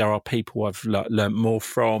 There are people I've learned more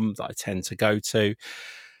from that I tend to go to.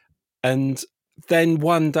 And then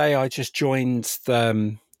one day I just joined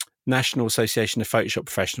the National Association of Photoshop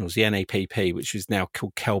Professionals, the NAPP, which is now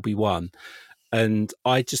called Kelby One. And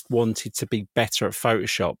I just wanted to be better at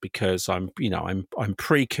Photoshop because I'm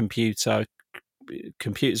pre-computer.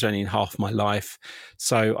 Computers are only in half my life.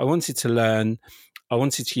 So I wanted to learn. I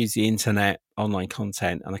wanted to use the internet, online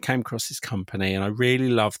content, and I came across this company and I really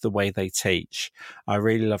loved the way they teach. I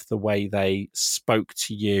really loved the way they spoke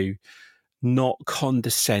to you, not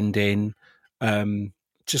condescending,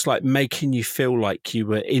 just like making you feel like you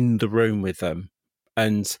were in the room with them.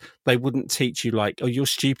 And they wouldn't teach you like, oh, you're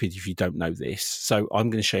stupid if you don't know this, so I'm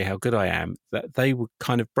going to show you how good I am. That they would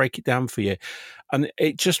kind of break it down for you. And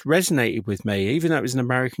it just resonated with me, even though it was an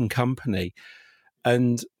American company.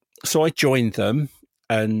 And so I joined them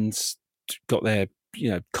and got there,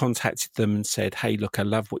 contacted them and said, hey, look, I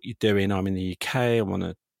love what you're doing. I'm in the UK. I want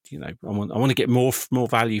to, I want to get more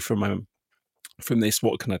value from this.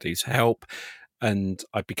 What can I do to help? And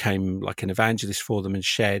I became like an evangelist for them and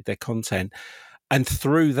shared their content. And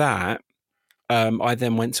through that, I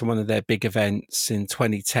then went to one of their big events in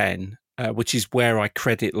 2010, which is where I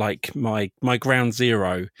credit like my ground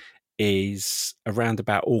zero is around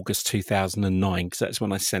about August 2009, because that's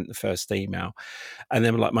when I sent the first email. And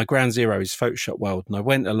then like my ground zero is Photoshop World. And I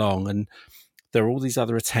went along and there were all these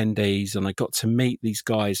other attendees and I got to meet these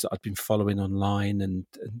guys that I'd been following online and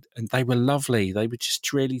they were lovely. They were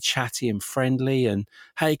just really chatty and friendly and,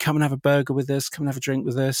 hey, come and have a burger with us, come and have a drink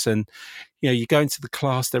with us. And, you go into the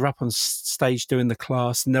class, they're up on stage doing the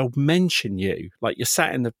class and they'll mention you. Like you're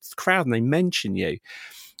sat in the crowd and they mention you.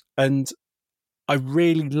 And I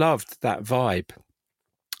really loved that vibe.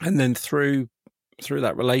 And then through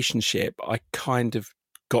that relationship, I kind of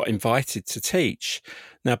got invited to teach.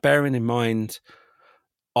 Now, bearing in mind,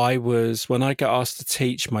 when I got asked to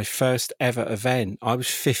teach my first ever event, I was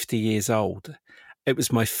 50 years old. It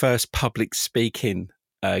was my first public speaking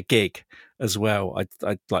gig as well.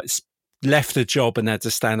 I like left a job and had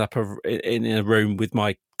to stand up in a room with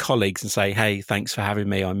my colleagues and say, hey, thanks for having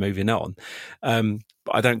me. I'm moving on.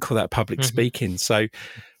 But I don't call that public speaking. So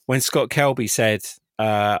when Scott Kelby said,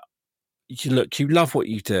 look, you love what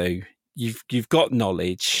you do. You've got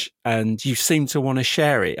knowledge and you seem to want to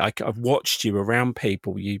share it. I've watched you around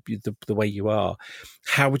people, the way you are.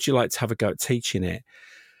 How would you like to have a go at teaching it?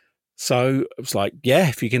 So it was like, yeah,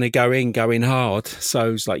 if you're going to go in hard. So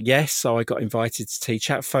it was like, yes. So I got invited to teach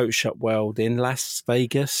at Photoshop World in Las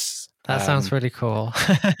Vegas. That sounds really cool.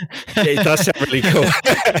 It does sound really cool.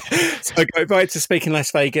 So I got invited to speak in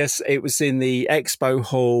Las Vegas. It was in the expo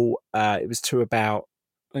hall. It was to about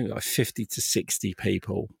like 50 to 60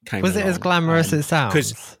 people came. Was it as glamorous as it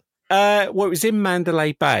sounds? It was in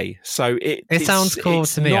Mandalay Bay, so it sounds cool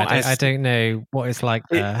to me. I don't know what it's like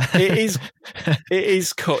there. It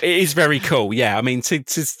is cool. It is very cool. Yeah, I mean, to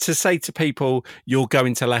say to people you're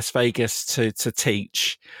going to Las Vegas to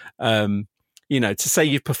teach, to say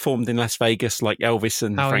you've performed in Las Vegas like Elvis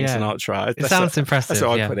and Frank Sinatra. It sounds impressive. That's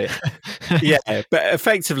how I put it. Yeah, but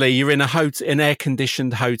effectively, you're in an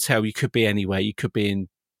air-conditioned hotel. You could be anywhere. You could be in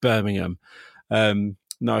Birmingham.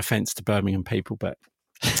 No offense to Birmingham people, but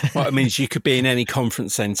what it means, you could be in any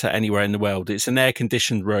conference center anywhere in the world. It's an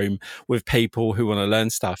air-conditioned room with people who want to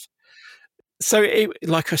learn stuff. So,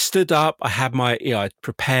 I stood up. I had I'd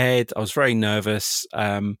prepared. I was very nervous,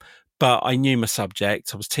 but I knew my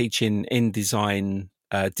subject. I was teaching InDesign,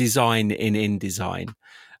 design in InDesign.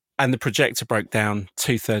 And the projector broke down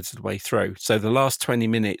 2/3 of the way through. So the last 20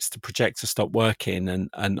 minutes, the projector stopped working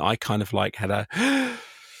and I kind of like had a...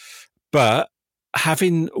 But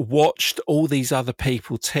having watched all these other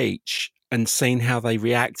people teach and seen how they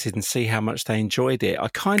reacted and see how much they enjoyed it, I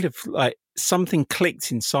kind of like something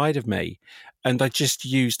clicked inside of me. And I just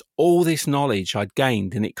used all this knowledge I'd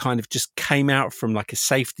gained and it kind of just came out from like a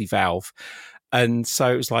safety valve. And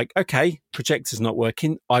so it was like, okay, projector's not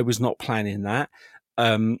working. I was not planning that.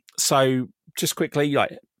 So just quickly,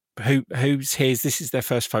 like who's here, this is their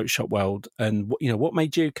first Photoshop world, and what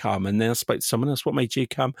made you come? And then I spoke to someone else, what made you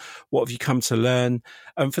come? What have you come to learn?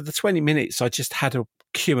 And for the 20 minutes I just had a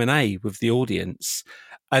Q&A with the audience,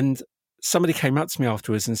 and somebody came up to me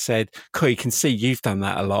afterwards and said, "Cool, you can see you've done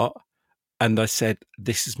that a lot." And I said,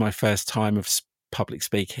 "This is my first time of public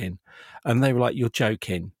speaking." And they were like, "You're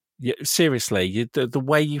joking." Seriously, the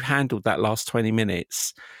way you handled that last 20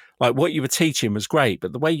 minutes, like what you were teaching was great,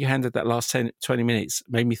 but the way you handled that last 20 minutes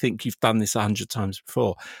made me think you've done this 100 times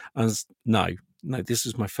before. I was, no, this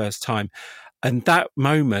was my first time. And that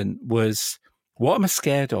moment was, what am I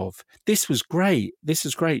scared of? This was great. This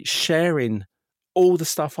is great. Sharing all the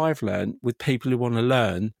stuff I've learned with people who want to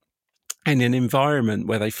learn in an environment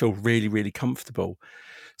where they feel really, really comfortable.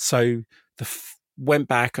 So went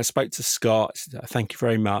back, I spoke to Scott, thank you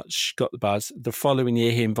very much, got the buzz. The following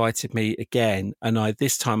year he invited me again, and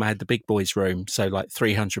this time I had the big boys room, so like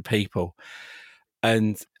 300 people.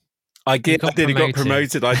 And I got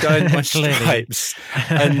promoted. I earned my stripes.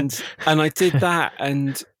 and I did that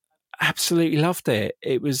and absolutely loved it.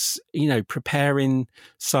 It was, preparing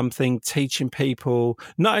something, teaching people,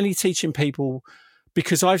 not only teaching people,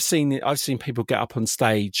 because I've seen people get up on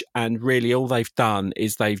stage and really all they've done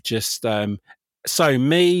is they've just so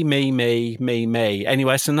me.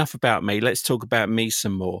 Anyway, it's enough about me. Let's talk about me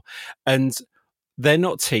some more. And they're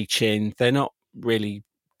not teaching. They're not really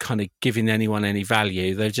kind of giving anyone any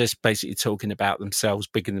value. They're just basically talking about themselves,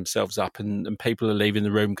 bigging themselves up, and people are leaving the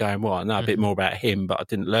room going, well, I know a bit more about him, but I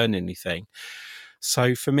didn't learn anything.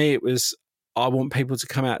 So for me, it was, I want people to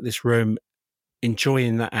come out of this room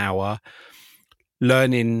enjoying that hour,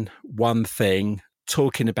 learning one thing,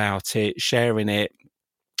 talking about it, sharing it,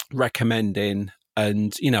 recommending.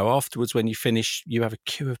 And, afterwards, when you finish, you have a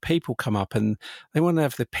queue of people come up and they want to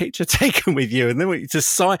have the picture taken with you. And they want you to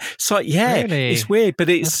sign. Yeah, really? It's weird, but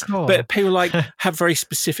cool. But people have very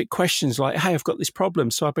specific questions like, hey, I've got this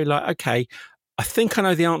problem. So I'd be like, okay, I think I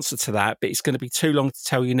know the answer to that, but it's going to be too long to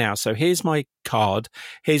tell you now. So here's my card.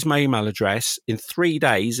 Here's my email address. In 3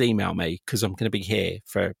 days, email me because I'm going to be here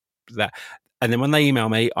for that. And then when they email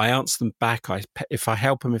me, I answer them back. If I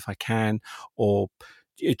help them, if I can, or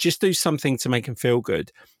just do something to make them feel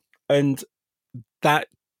good. And that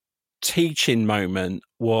teaching moment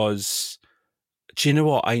was, do you know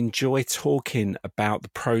what? I enjoy talking about the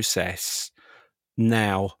process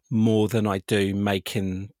now more than I do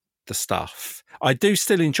making the stuff. I do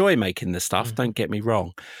still enjoy making the stuff, don't get me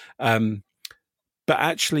wrong. But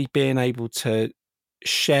actually being able to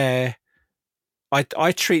share,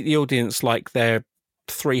 I treat the audience like they're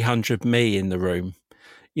 300 me in the room.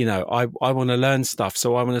 I want to learn stuff,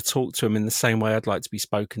 so I want to talk to them in the same way I'd like to be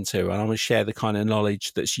spoken to, and I want to share the kind of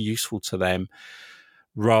knowledge that's useful to them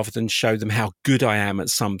rather than show them how good I am at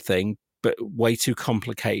something, but way too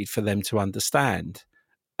complicated for them to understand.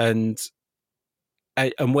 And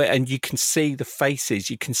you can see the faces,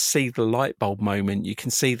 you can see the light bulb moment, you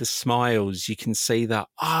can see the smiles, you can see that,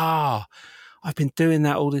 I've been doing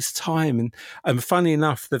that all this time. And funny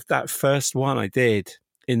enough, that first one I did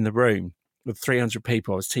in the room with 300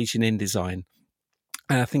 people, I was teaching InDesign.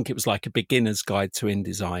 And I think it was like a beginner's guide to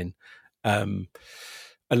InDesign. And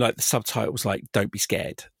like the subtitle was like, don't be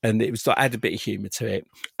scared. And it was like, add a bit of humor to it.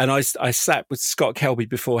 And I sat with Scott Kelby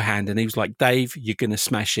beforehand and he was like, Dave, you're going to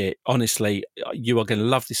smash it. Honestly, you are going to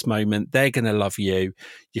love this moment. They're going to love you.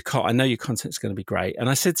 I know your content's going to be great. And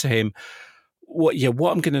I said to him, what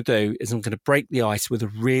I'm going to do is I'm going to break the ice with a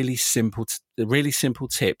really simple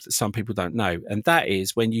tip that some people don't know. And that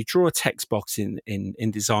is when you draw a text box in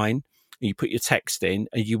InDesign and you put your text in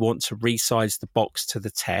and you want to resize the box to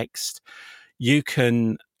the text, you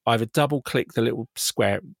can either double click the little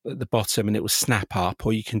square at the bottom and it will snap up,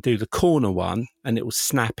 or you can do the corner one and it will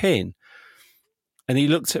snap in. And he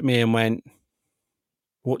looked at me and went,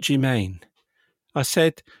 what do you mean? I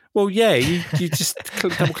said, well, yeah, you just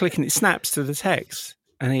double click and it snaps to the text.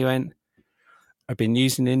 And he went, I've been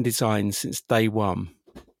using InDesign since day one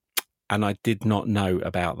and I did not know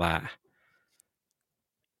about that.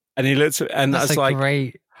 And he looked at, and that's I was like,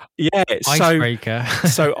 great icebreaker.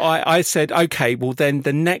 So I said, okay, well then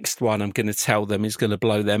the next one I'm going to tell them is going to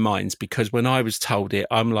blow their minds, because when I was told it,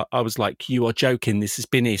 I was like, you are joking. This has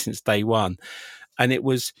been here since day one. And it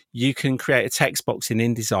was, you can create a text box in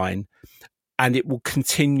InDesign and it will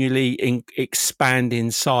continually expand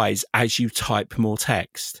in size as you type more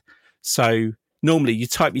text. So normally you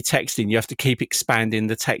type your text in, you have to keep expanding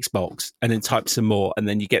the text box and then type some more. And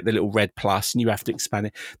then you get the little red plus and you have to expand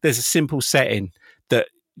it. There's a simple setting that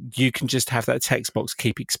you can just have that text box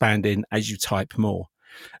keep expanding as you type more.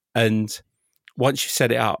 And once you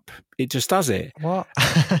set it up, it just does it. What?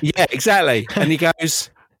 Yeah, exactly. And he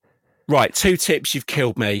goes, Right, 2 tips. You've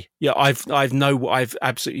killed me. Yeah, I've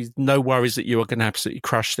absolutely no worries that you are going to absolutely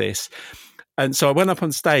crush this. And so I went up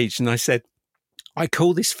on stage and I said, I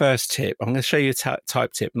call this first tip. I'm going to show you a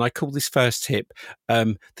type tip, and I call this first tip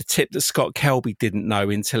the tip that Scott Kelby didn't know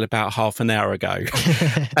until about half an hour ago.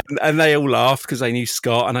 And they all laughed because they knew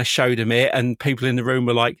Scott, and I showed them it, and people in the room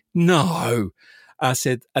were like, "No." I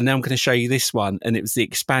said, and now I'm going to show you this one, and it was the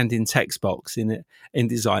expanding text box in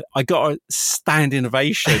design. I got a standing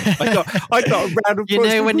ovation. I got a round of applause. You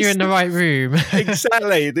know when you're in the right room.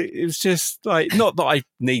 Exactly. It was just like, not that I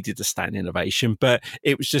needed a standing ovation, but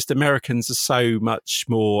it was just Americans are so much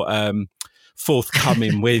more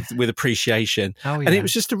forthcoming with appreciation. Oh, yeah. And it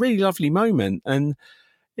was just a really lovely moment. And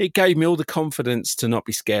it gave me all the confidence to not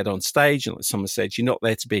be scared on stage. And like someone said, you're not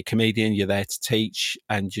there to be a comedian, you're there to teach,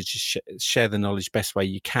 and you just share the knowledge best way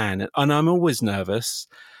you can. And I'm always nervous.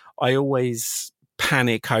 I always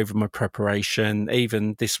panic over my preparation.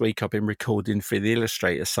 Even this week, I've been recording for the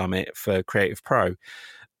Illustrator Summit for Creative Pro,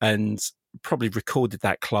 and probably recorded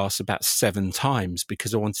that class about 7 times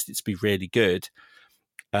because I wanted it to be really good.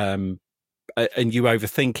 And you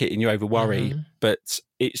overthink it and you over worry, but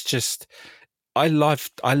it's just, I love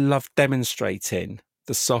demonstrating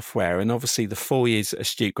the software. And obviously the 4 years at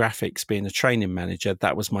Astute Graphics, being a training manager,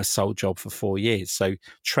 that was my sole job for 4 years. So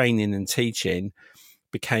training and teaching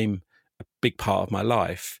became a big part of my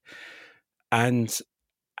life. And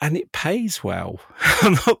it pays well.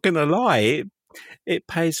 I'm not going to lie. It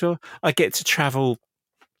pays well. I get to travel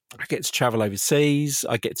overseas.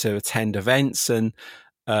 I get to attend events. And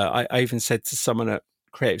I even said to someone at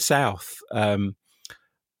Creative South,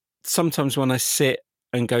 sometimes when I sit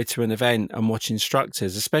and go to an event and watch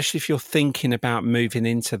instructors, especially if you're thinking about moving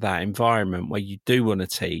into that environment where you do want to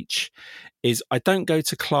teach, is I don't go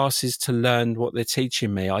to classes to learn what they're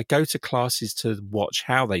teaching me. I go to classes to watch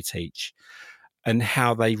how they teach and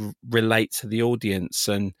how they relate to the audience,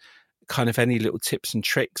 and kind of any little tips and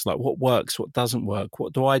tricks, like what works, what doesn't work,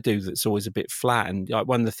 what do I do that's always a bit flat. And like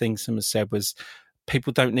one of the things someone said was,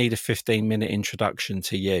 people don't need a 15-minute introduction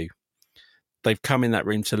to you. They've come in that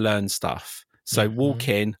room to learn stuff. So walk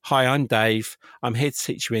in, hi, I'm Dave. I'm here to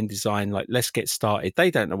teach you InDesign. Like, let's get started.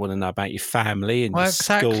 They don't want to know about your family and your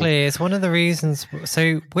exactly. school. It's one of the reasons.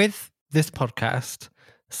 So with this podcast,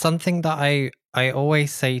 something that I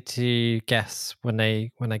always say to guests when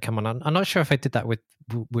they come on, I'm not sure if I did that with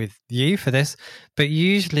you for this, but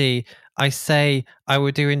usually I say I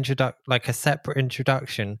would do like a separate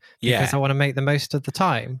introduction because I want to make the most of the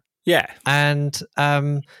time. Yeah. And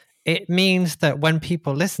it means that when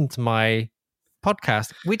people listen to my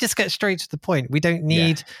podcast, we just get straight to the point. We don't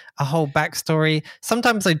need a whole backstory.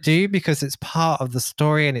 Sometimes I do because it's part of the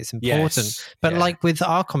story and it's important. But like with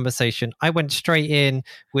our conversation, I went straight in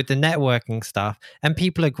with the networking stuff, and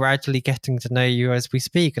people are gradually getting to know you as we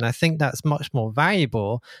speak. And I think that's much more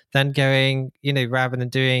valuable than going, rather than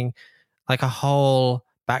doing like a whole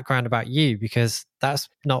background about you, because that's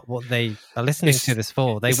not what they are listening to this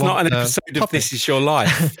for. It's not an episode of This Is Your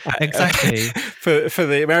Life. Exactly. For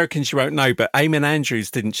the Americans, you won't know, but Eamon Andrews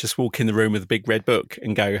didn't just walk in the room with a big red book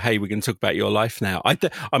and go, "Hey, we're going to talk about your life now." I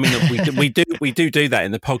mean, we do that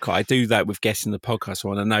in the podcast. I do that with guests in the podcast. I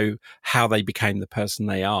want to know how they became the person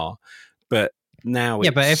they are. But now,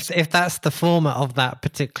 but if that's the format of that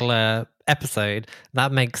particular episode,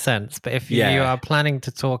 that makes sense. But if you are planning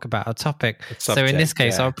to talk about a topic, so in this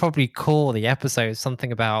case, I would probably call the episode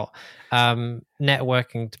something about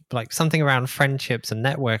networking, like something around friendships and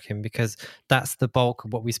networking, because that's the bulk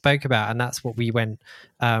of what we spoke about, and that's what we went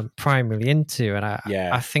primarily into. And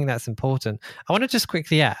I think that's important. I want to just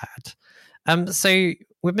quickly add, so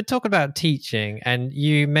we've been talking about teaching, and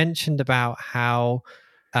you mentioned about how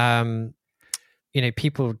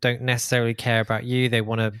people don't necessarily care about you. They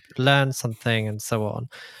want to learn something and so on.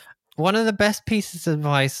 One of the best pieces of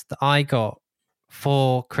advice that I got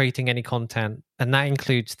for creating any content, and that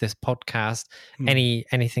includes this podcast,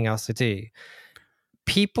 anything else I do,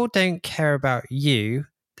 people don't care about you.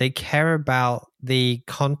 They care about the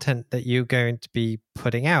content that you're going to be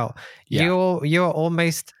putting out. You're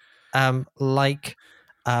almost like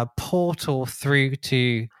a portal through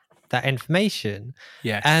to that information.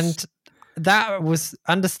 Yes. And that was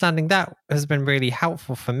understanding that has been really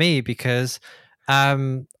helpful for me, because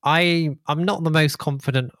I'm not the most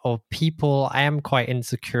confident of people. I am quite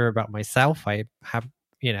insecure about myself. I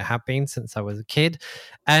have been since I was a kid,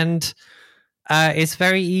 and it's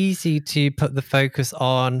very easy to put the focus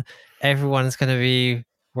on everyone's going to be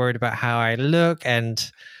worried about how I look and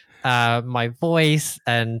my voice,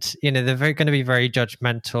 and they're going to be very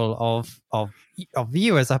judgmental of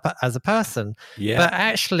you as a person. But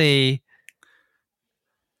actually,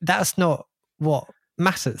 that's not what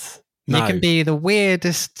matters. You can No. be the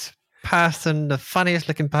weirdest person, the funniest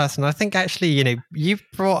looking person. I think actually, you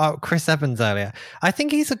brought up Chris Evans earlier. I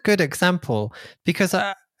think he's a good example because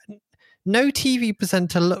no TV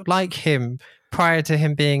presenter looked like him prior to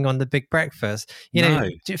him being on The Big Breakfast. No.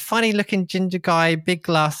 Funny looking ginger guy, big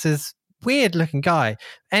glasses, weird looking guy.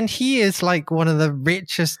 And he is like one of the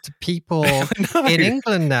richest people in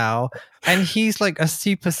England now. And he's like a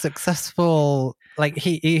super successful, like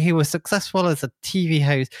he was successful as a TV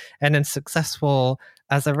host and then successful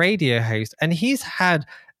as a radio host. And he's had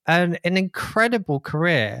an incredible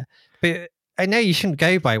career. But I know you shouldn't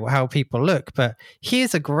go by how people look, but he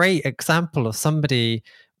is a great example of somebody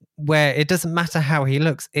where it doesn't matter how he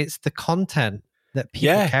looks, it's the content that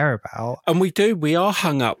people care about. And we are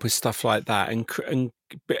hung up with stuff like that. And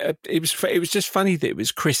it was just funny that it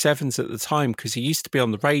was Chris Evans at the time, because he used to be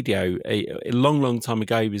on the radio a long time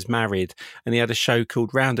ago. He was married and he had a show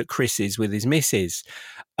called Round at Chris's with his missus.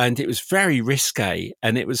 And it was very risque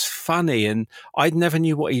and it was funny. And I never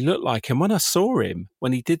knew what he looked like. And when I saw him,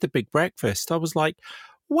 when he did The Big Breakfast, I was like,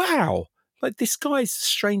 wow, like this guy's the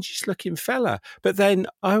strangest looking fella. But then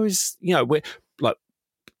I was,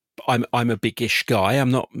 I'm a biggish guy.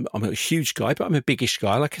 I'm a huge guy, but I'm a biggish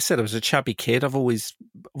guy. Like I said, I was a chubby kid. I've always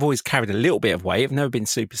carried a little bit of weight. I've never been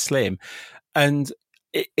super slim. And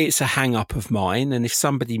it's a hang up of mine. And if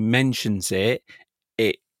somebody mentions it,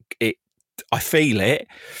 I feel it,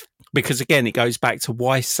 because again, it goes back to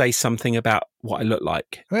why say something about what I look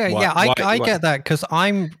like. I get that, because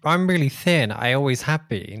I'm really thin. I always have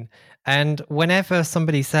been. And whenever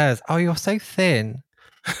somebody says, "Oh, you're so thin,"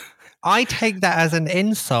 I take that as an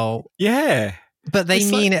insult. Yeah. But they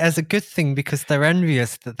mean it as a good thing because they're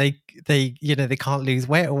envious that they can't lose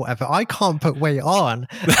weight or whatever. I can't put weight on,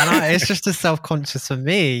 and it's just a self-conscious for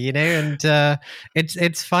me, and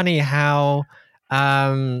it's funny how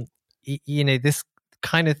this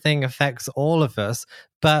kind of thing affects all of us.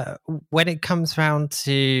 But when it comes round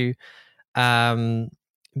to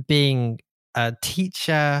being a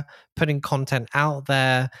teacher, putting content out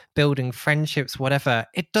there, building friendships, whatever,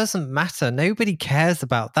 it doesn't matter. Nobody cares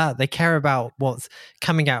about that. They care about what's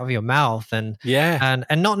coming out of your mouth and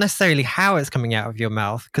not necessarily how it's coming out of your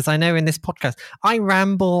mouth. Because I know in this podcast, I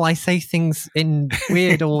ramble, I say things in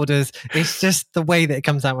weird orders. It's just the way that it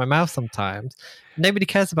comes out of my mouth sometimes. Nobody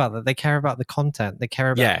cares about that. They care about the content. They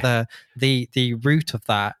care about the root of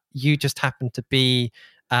that. You just happen to be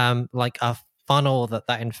like a funnel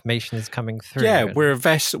that information is coming through. Yeah, we're a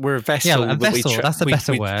vessel. Yeah, a vessel. That's a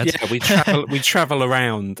better word. Yeah, we travel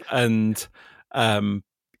around, and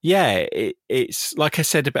it's like I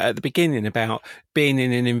said about at the beginning about being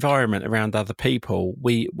in an environment around other people.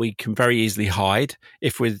 We can very easily hide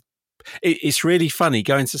if we're. It's really funny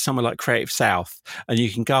going to somewhere like Creative South, and you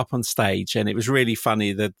can go up on stage, and it was really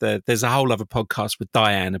funny that there's a whole other podcast with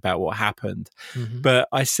Diane about what happened. Mm-hmm. But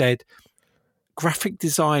I said, graphic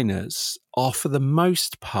designers are for the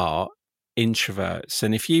most part introverts,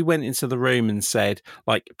 and if you went into the room and said,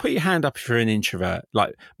 like, put your hand up if you're an introvert,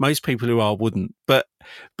 like most people who are wouldn't, but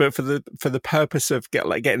for the purpose of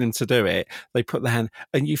getting them to do it, they put their hand,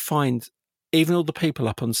 and you find even all the people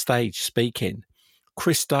up on stage speaking,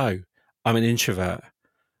 Chris Doe, I'm an introvert,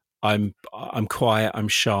 I'm quiet, I'm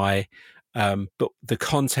shy, but the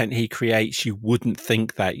content he creates, you wouldn't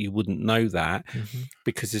think that, you wouldn't know that,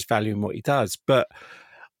 because there's value in what he does. But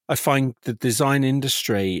I find the design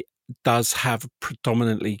industry does have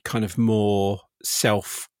predominantly kind of more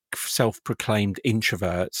self-proclaimed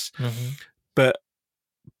introverts, but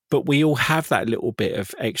we all have that little bit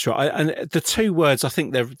of extra. And the two words, I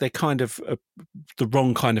think they're kind of the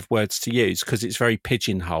wrong kind of words to use, because it's very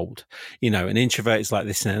pigeonholed. An introvert is like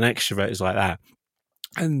this and an extrovert is like that.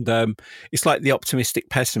 And it's like the optimistic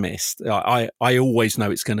pessimist. I always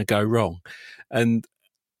know it's going to go wrong. And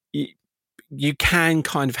you can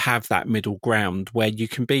kind of have that middle ground where you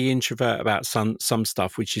can be introvert about some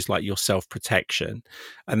stuff, which is like your self-protection.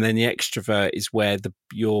 And then the extrovert is where the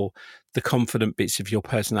confident bits of your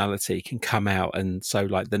personality can come out. And so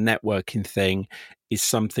like the networking thing is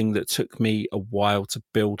something that took me a while to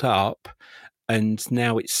build up. And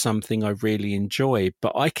now it's something I really enjoy,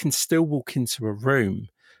 but I can still walk into a room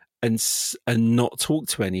and not talk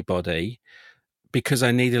to anybody, because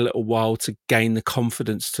I need a little while to gain the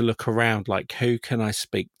confidence to look around, like, who can I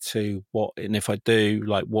speak to, what, and if I do,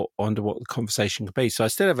 like, what the conversation could be. So I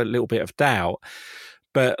still have a little bit of doubt.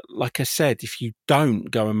 But like I said, if you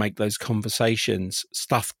don't go and make those conversations,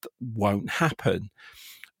 stuff won't happen.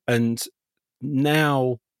 And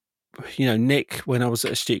now, Nick, when I was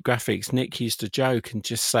at Astute Graphics, Nick used to joke and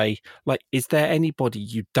just say, like, is there anybody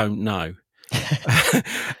you don't know?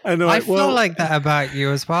 And I'm I like, feel well, like that about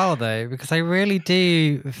you as well, though, because I really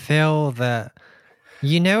do feel that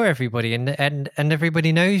you know everybody and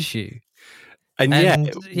everybody knows you. and yeah,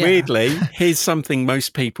 And yeah, weirdly, here's something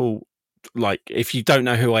most people like. If you don't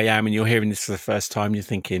know who I am and you're hearing this for the first time, you're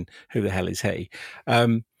thinking, "Who the hell is he?"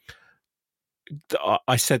 I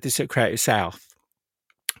said this at Creative South.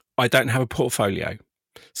 I don't have a portfolio.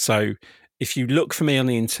 So if you look for me on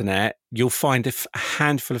the internet, you'll find a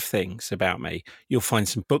handful of things about me. You'll find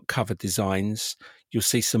some book cover designs. You'll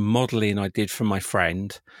see some modeling I did for my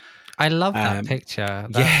friend. I love that picture.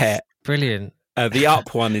 Yeah. That's brilliant. The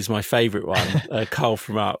Up one is my favorite one, Carl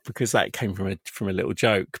from Up, because that came from a little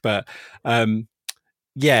joke. But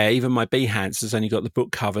yeah, even my Behance has only got the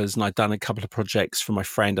book covers, and I've done a couple of projects for my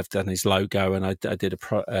friend. I've done his logo, and I did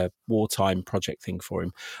a wartime project thing for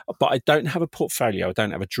him. But I don't have a portfolio. I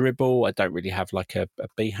don't have a dribble. I don't really have like a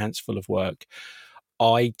Behance full of work.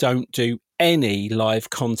 I don't do any live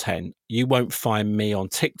content. You won't find me on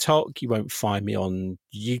TikTok. You won't find me on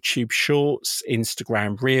YouTube Shorts,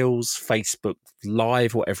 Instagram Reels, Facebook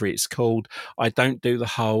Live, whatever it's called. I don't do the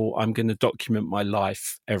whole, I'm going to document my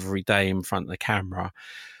life every day in front of the camera.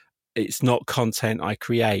 It's not content I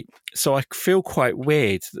create. So I feel quite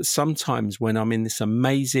weird that sometimes when I'm in this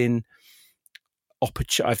amazing I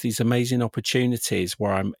have these amazing opportunities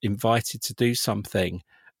where I'm invited to do something,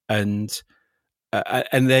 and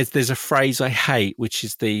there's a phrase I hate, which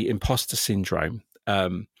is the imposter syndrome.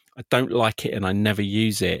 I don't like it and I never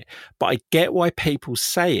use it, but I get why people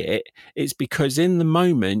say it. It's because in the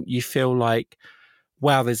moment you feel like,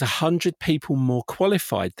 wow, there's 100 people more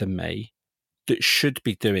qualified than me that should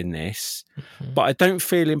be doing this. Mhm. But I don't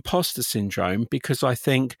feel imposter syndrome because I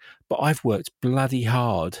think, but I've worked bloody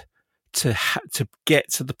hard to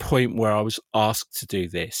get to the point where I was asked to do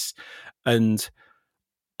this. And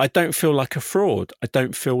I don't feel like a fraud. I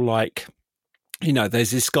don't feel like, there's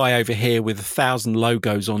this guy over here with 1,000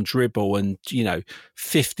 logos on Dribble and,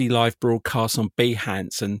 50 live broadcasts on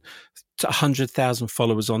Behance and 100,000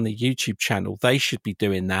 followers on the YouTube channel. They should be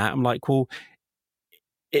doing that. I'm like, well,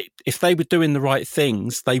 if they were doing the right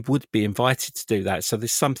things, they would be invited to do that. So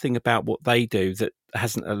there's something about what they do that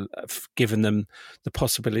hasn't given them the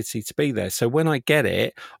possibility to be there. So when I get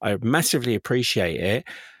it, I massively appreciate it.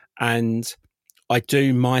 And I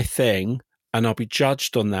do my thing and I'll be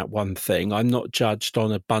judged on that one thing. I'm not judged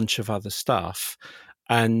on a bunch of other stuff.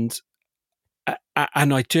 And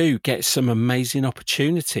I do get some amazing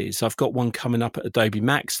opportunities. I've got one coming up at Adobe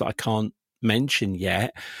Max that I can't mention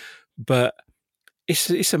yet, but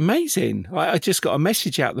it's amazing. I just got a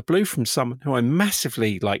message out of the blue from someone who I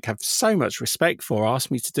massively have so much respect for,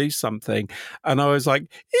 asked me to do something. And I was like,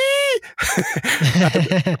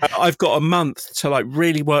 I've got a month to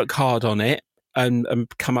really work hard on it and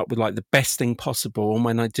come up with the best thing possible. And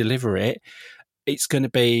when I deliver it, it's going to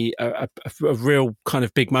be a real kind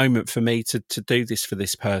of big moment for me to do this for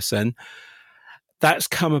this person. That's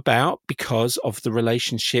come about because of the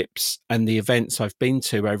relationships and the events I've been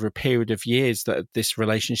to over a period of years that this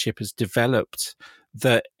relationship has developed,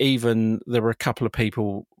 that even there were a couple of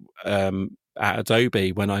people at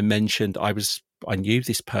Adobe when I mentioned I knew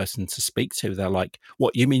this person to speak to. They're like,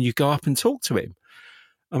 what, you mean you go up and talk to him?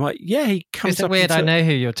 I'm like, yeah, he comes Is it up. weird? I know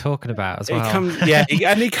who you're talking about as well.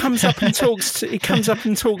 And he comes up and talks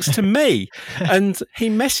to me, and he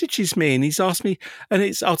messages me and he's asked me,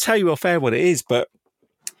 and I'll tell you off air what it is, but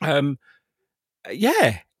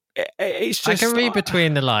yeah, it's just I can read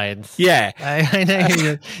between the lines. Yeah, I know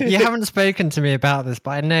who you haven't spoken to me about this,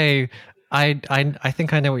 but I know. I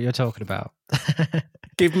think I know what you're talking about.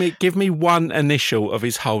 Give me one initial of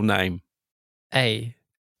his whole name. A.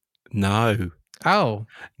 No. Oh.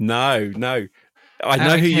 No. I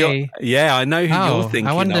know who you're. Yeah, I know who you're thinking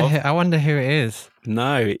of. I wonder who it is.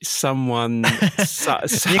 No, it's someone.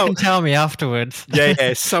 You can tell me afterwards.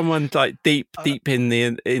 Yeah, someone deep in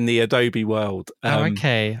the Adobe world.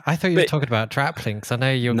 Okay. I thought you were talking about Draplin because I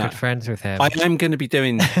know you're good friends with him. I am going to be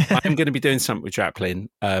doing something with Draplin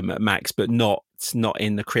at Max, but not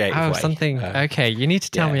in the creative way. Something. Okay, you need to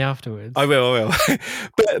tell me afterwards. I will.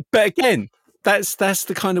 but again, that's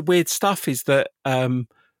the kind of weird stuff. Is that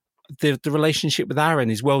the relationship with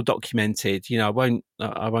Aaron is well documented. I won't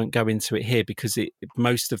go into it here because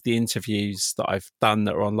most of the interviews that I've done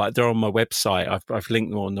that are on they're on my website. I've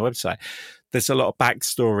linked them on the website. There's a lot of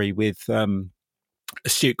backstory with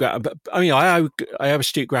Astute. But I mean, I owe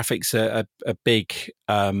Astute Graphics a big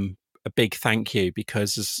thank you,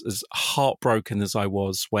 because as heartbroken as I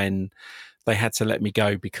was when they had to let me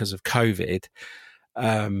go because of COVID,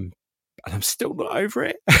 and I'm still not over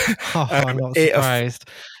it. Oh, I'm not it surprised.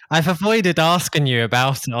 I've avoided asking you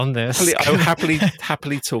about it on this. I'll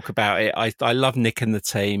happily talk about it. I love Nick and the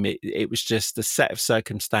team. It was just a set of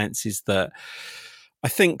circumstances that I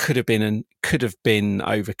think could have been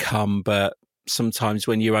overcome, but sometimes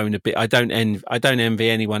when you own a bit, I don't envy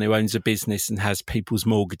anyone who owns a business and has people's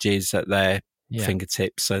mortgages at their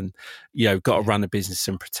fingertips, and got to run a business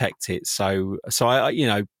and protect it. So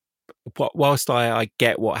I whilst I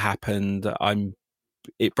get what happened,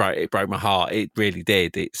 it broke my heart. It really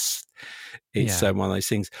did. It's one of those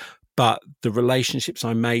things. But the relationships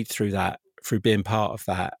I made through being part of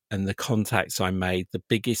that, and the contacts I made, the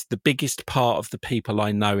biggest part of the people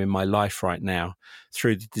I know in my life right now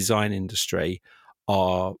through the design industry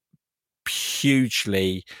are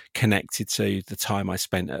hugely connected to the time I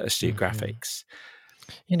spent at Astute Graphics.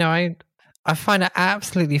 I find it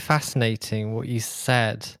absolutely fascinating what you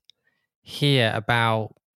said here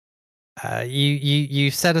about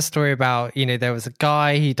you said a story about there was a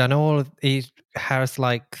guy, he has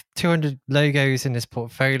like 200 logos in his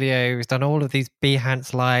portfolio, he's done all of these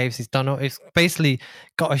Behance lives, he's basically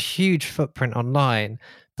got a huge footprint online,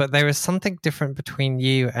 but there is something different between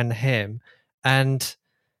you and him, and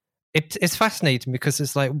it's fascinating because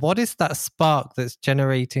it's like, what is that spark that's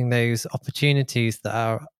generating those opportunities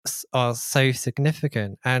that are so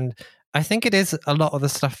significant? And I think it is a lot of the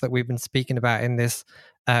stuff that we've been speaking about in this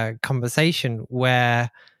conversation,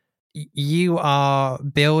 where you are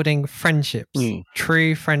building friendships,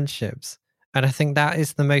 true friendships. And I think that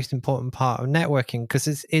is the most important part of networking, because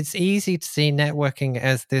it's easy to see networking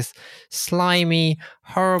as this slimy,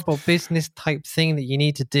 horrible business type thing that you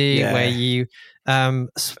need to do, where you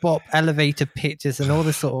swap elevator pitches and all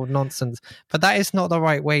this sort of nonsense. But that is not the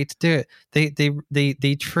right way to do it.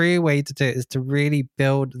 The true way to do it is to really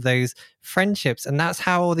build those friendships, and that's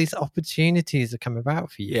how all these opportunities have come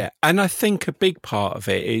about for you. Yeah, and I think a big part of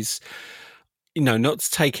it is, not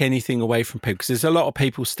to take anything away from people, because there's a lot of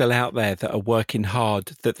people still out there that are working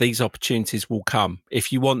hard, that these opportunities will come.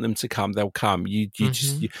 If you want them to come, they'll come. You're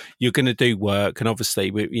going to do work. And obviously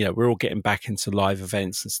we're all getting back into live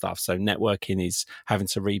events and stuff. So networking is having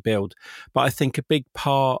to rebuild. But I think a big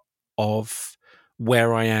part of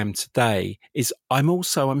where I am today is I'm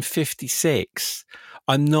 56.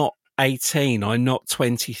 I'm not 18. I'm not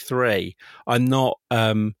 23. I'm not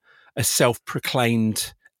a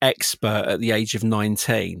self-proclaimed expert at the age of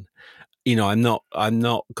 19. I'm not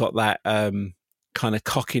got that kind of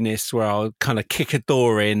cockiness where I'll kind of kick a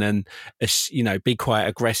door in and be quite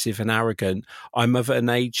aggressive and arrogant. I'm of an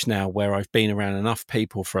age now where I've been around enough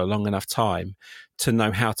people for a long enough time to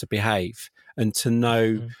know how to behave, and to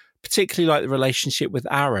know, particularly like the relationship with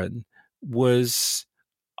Aaron was,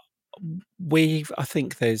 I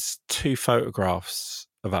think there's 2 photographs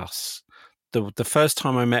of us. The first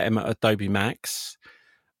time I met him at Adobe Max,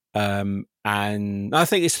 and I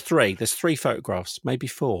think it's 3. There's 3 photographs, maybe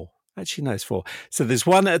 4. Actually, no, it's 4. So there's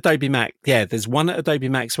one at Adobe Max. Yeah, there's one at Adobe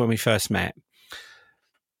Max when we first met.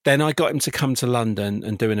 Then I got him to come to London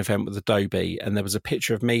and do an event with Adobe, and there was a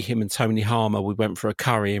picture of me, him, and Tony Harmer. We went for a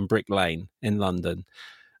curry in Brick Lane in London.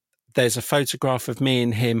 There's a photograph of me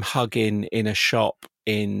and him hugging in a shop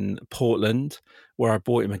in Portland, where I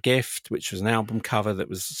bought him a gift, which was an album cover that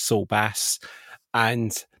was Saul Bass.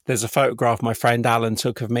 And there's a photograph my friend Alan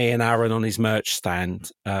took of me and Aaron on his merch stand.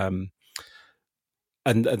 And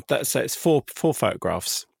that's, it's 4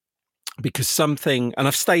 photographs, because and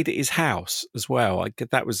I've stayed at his house as well.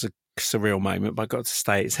 That was a surreal moment, but I got to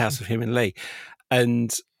stay at his house with him and Lee.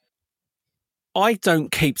 And I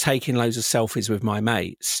don't keep taking loads of selfies with my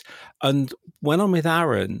mates. And when I'm with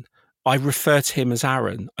Aaron, I refer to him as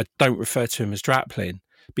Aaron. I don't refer to him as Draplin,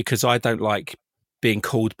 because I don't like being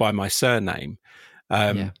called by my surname.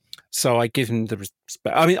 So I give him the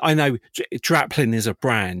respect. I mean, I know Draplin is a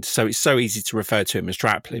brand, so it's so easy to refer to him as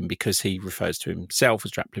Draplin because he refers to himself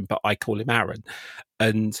as Draplin, but I call him Aaron.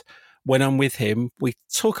 And when I'm with him, we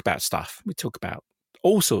talk about stuff. We talk about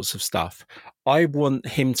all sorts of stuff. I want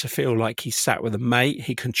him to feel like he's sat with a mate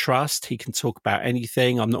he can trust. He can talk about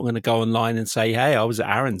anything. I'm not going to go online and say, hey, I was at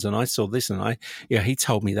Aaron's and I saw this and he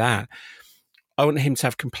told me that. I want him to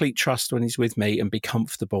have complete trust when he's with me and be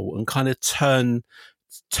comfortable and kind of turn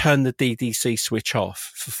the DDC switch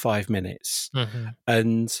off for 5 minutes.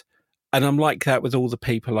 And I'm like that with all the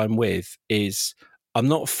people I'm with. Is I'm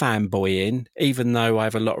not fanboying, even though I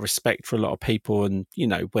have a lot of respect for a lot of people. And,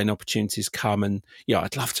 when opportunities come, and,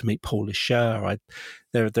 I'd love to meet Paul Asher.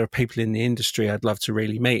 There are people in the industry I'd love to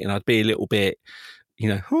really meet. And I'd be a little bit,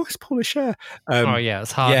 it's Paul Asher.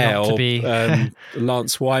 It's hard not to be.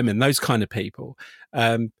 Lance Wyman, those kind of people.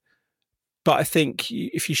 But I think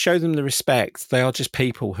if you show them the respect, they are just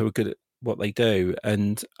people who are good at what they do,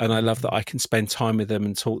 and I love that I can spend time with them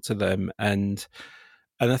and talk to them, and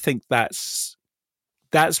I think that's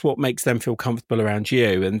what makes them feel comfortable around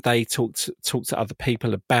you, and they talk to other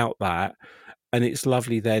people about that. And it's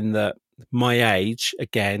lovely then that my age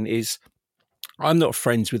again is, I'm not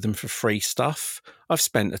friends with them for free stuff. I've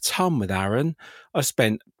spent a ton with Aaron. I've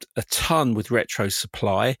spent a ton with Retro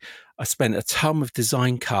Supply. I spent a ton with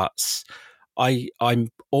Design Cuts. I'm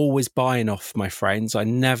always buying off my friends. I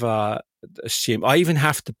never assume. I even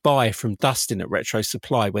have to buy from Dustin at Retro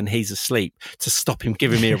Supply when he's asleep to stop him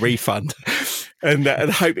giving me a refund, and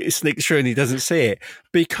hope it sneaks through and he doesn't see it,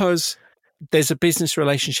 because there's a business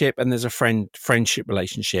relationship and there's a friendship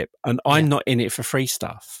relationship, and I'm not in it for free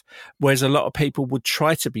stuff. Whereas a lot of people would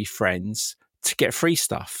try to be friends to get free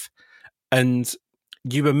stuff, and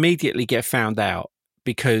you immediately get found out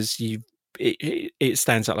because it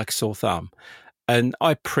stands out like a sore thumb. And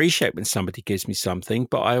I appreciate when somebody gives me something,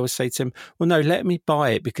 but I always say to them, well, no, let me buy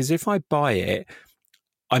it, because if I buy it,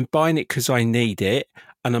 I'm buying it because I need it,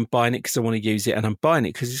 and I'm buying it because I want to use it, and I'm buying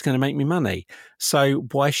it because it's going to make me money. So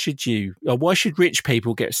why should rich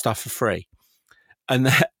people get stuff for free, and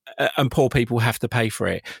poor people have to pay for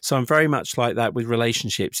it? So I'm very much like that with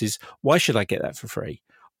relationships. Is why should I get that for free?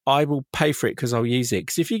 I will pay for it because I'll use it.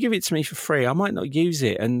 Because if you give it to me for free, I might not use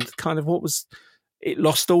it, and kind of it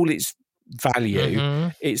lost all its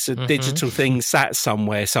value. It's a digital thing sat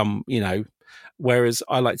somewhere, whereas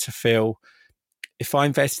I like to feel, if I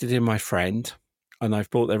invested in my friend and I've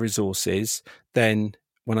bought their resources, then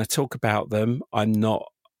when I talk about them, I'm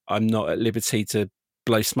not at liberty to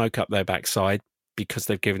blow smoke up their backside because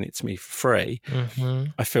they've given it to me for free.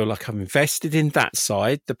 I feel like I'm invested in that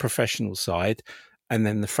side, the professional side, and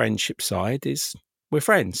then the friendship side is, we're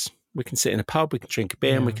friends. We can sit in a pub, we can drink a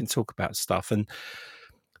beer, and we can talk about stuff. And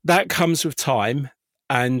that comes with time,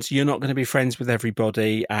 and you're not going to be friends with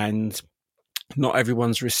everybody, and not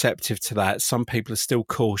everyone's receptive to that. Some people are still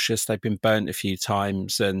cautious. They've been burnt a few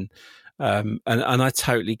times, and I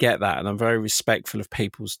totally get that. And I'm very respectful of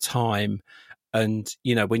people's time. And,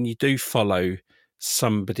 when you do follow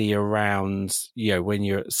somebody around, when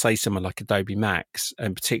you're, say, someone like Adobe Max,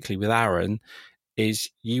 and particularly with Aaron, is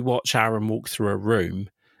you watch Aaron walk through a room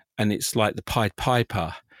and it's like the Pied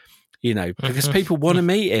Piper, because people want to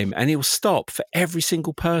meet him, and he'll stop for every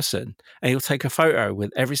single person, and he'll take a photo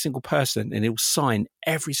with every single person, and he'll sign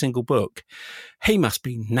every single book. He must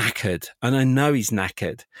be knackered, and I know he's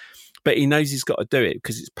knackered, but he knows he's got to do it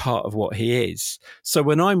because it's part of what he is. So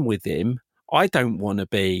when I'm with him, I don't want to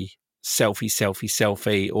be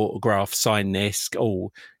selfie, autograph, sign this,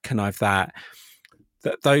 can I have that?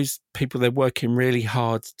 That those people, they're working really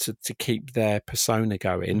hard to keep their persona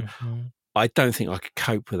going. I don't think I could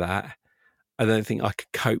cope with that. I don't think I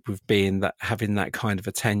could cope with having that kind of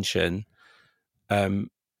attention.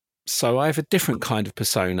 So I have a different kind of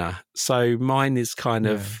persona. So mine is kind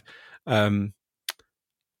of, I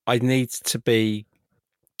need to be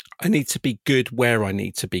good where I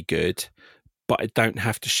need to be good, but I don't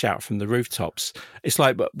have to shout from the rooftops. It's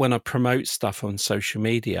like when I promote stuff on social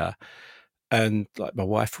media, and like my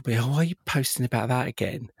wife will be, why are you posting about that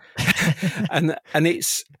again? and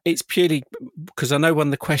it's purely because I know one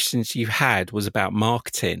of the questions you had was about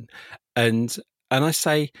marketing, and I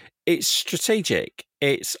say it's strategic.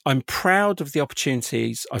 I'm proud of the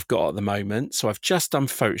opportunities I've got at the moment. So I've just done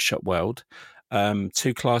Photoshop World,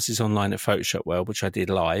 2 classes online at Photoshop World, which I did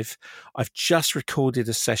live. I've just recorded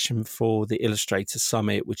a session for the Illustrator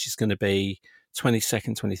Summit, which is going to be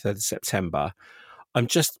 22nd, 23rd of September. I'm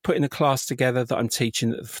just putting a class together that I'm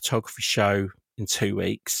teaching at the photography show in 2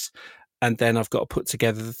 weeks. And then I've got to put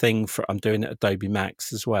together the thing I'm doing at Adobe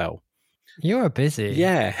Max as well. You're busy.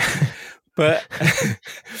 Yeah. but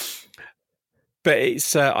it's,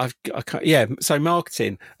 so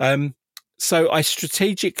marketing. So I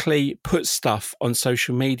strategically put stuff on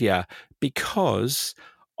social media because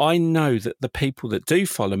I know that the people that do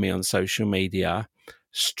follow me on social media,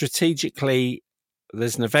 strategically,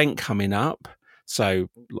 there's an event coming up. So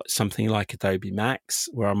something like Adobe Max,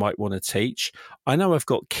 where I might want to teach. I know I've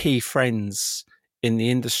got key friends in the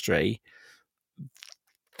industry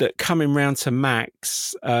that coming round to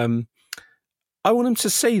Max, I want them to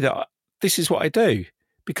see that this is what I do.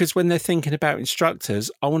 Because when they're thinking about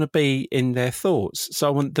instructors, I want to be in their thoughts. So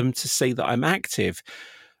I want them to see that I'm active.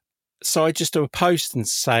 So I just do a post and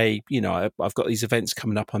say, I've got these events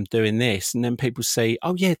coming up, I'm doing this. And then people say,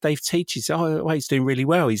 oh, yeah, Dave teaches. Oh, he's doing really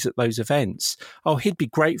well. He's at those events. Oh, he'd be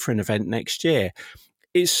great for an event next year.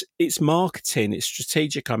 It's marketing. It's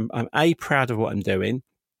strategic. I'm A, proud of what I'm doing.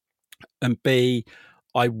 And B,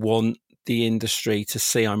 I want the industry to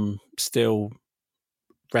see I'm still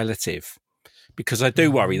relative. because I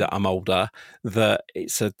do worry that I'm older, that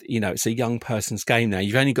it's a young person's game now.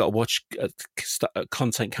 You've only got to watch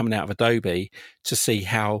content coming out of Adobe to see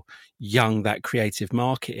how young that creative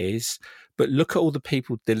market is. But look at all the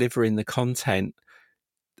people delivering the content,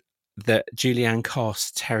 that Julianne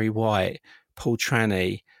Koss, Terry White, Paul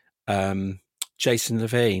Tranny, Jason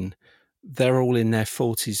Levine, they're all in their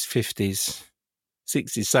 40s, 50s,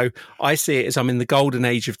 60s. So I see it as I'm in the golden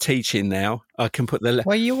age of teaching now. I can put the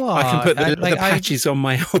Well, you I can are. put the leather patches on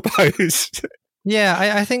my elbows.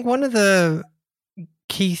 Yeah, I think one of the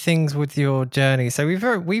key things with your journey, so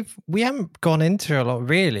we haven't gone into a lot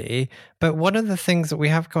really, but one of the things that we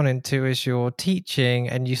have gone into is your teaching,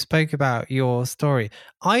 and you spoke about your story.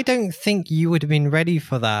 I don't think you would have been ready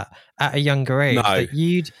for that at a younger age. No. That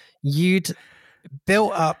you'd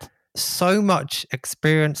built up so much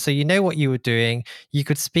experience, so you know what you were doing. You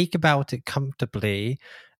could speak about it comfortably.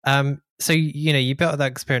 So you built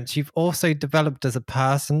that experience. You've also developed as a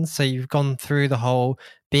person. So you've gone through the whole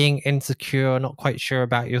being insecure, not quite sure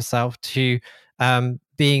about yourself, to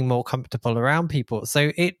being more comfortable around people.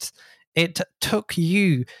 So it took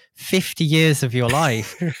you 50 years of your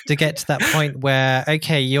life to get to that point where,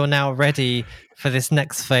 okay, you're now ready for this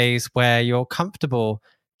next phase where you're comfortable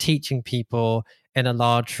teaching people in a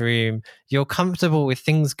large room. You're comfortable with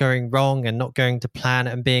things going wrong and not going to plan,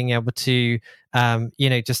 and being able to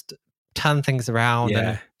just turn things around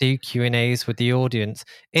and do Q&As with the audience.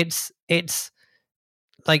 It's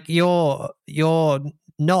like you're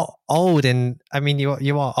not old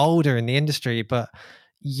you are older in the industry, but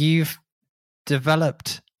you've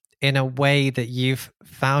developed in a way that you've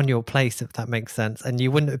found your place, if that makes sense, and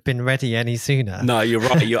you wouldn't have been ready any sooner. No, you're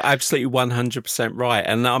right. You're absolutely 100% right.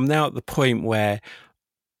 And I'm now at the point where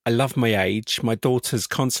I love my age. My daughters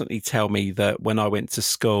constantly tell me that when I went to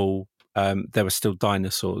school, there were still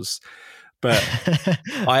dinosaurs. But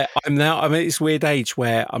I'm now at this weird age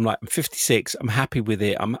where I'm 56. I'm happy with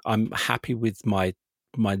it. I'm happy with my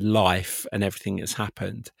life and everything that's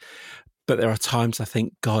happened. But there are times I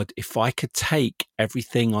think, God, if I could take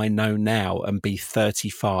everything I know now and be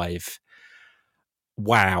 35,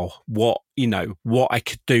 wow, what I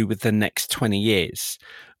could do with the next 20 years.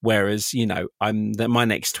 Whereas, my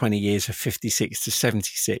next 20 years are 56 to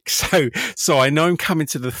 76. So I know I'm coming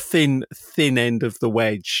to the thin end of the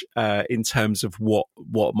wedge, in terms of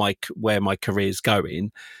where my career's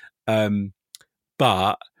going.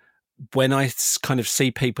 But when I kind of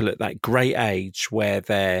see people at that great age where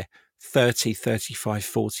they're 30, 35,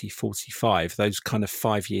 40, 45, those kind of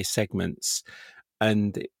 5-year segments,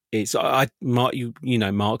 and it's Mark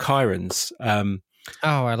Hirons.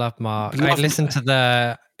 Oh, I love Mark. I listened to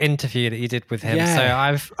the interview that you did with him.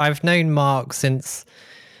 Yeah. So I've known Mark since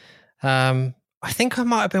I think I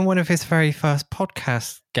might have been one of his very first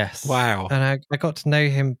podcast guests. Wow. And I got to know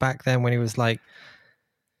him back then when he was like,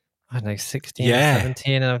 I don't know, 16 or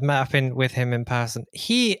 17, and I've met up with him in person.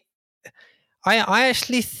 I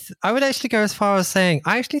would actually go as far as saying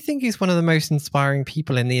I actually think he's one of the most inspiring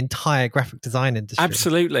people in the entire graphic design industry.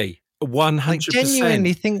 Absolutely, 100%. I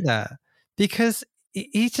genuinely think that, because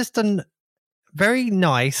he's just a very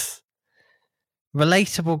nice,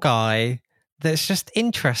 relatable guy that's just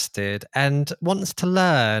interested and wants to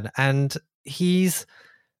learn, and he's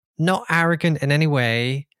not arrogant in any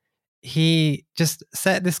way. He just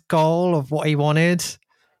set this goal of what he wanted,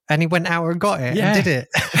 and he went out and got it and did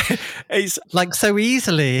it. It's like so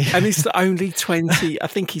easily. And he's only 20. I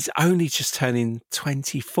think he's only just turning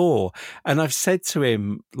 24. And I've said to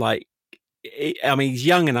him, he's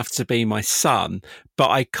young enough to be my son, but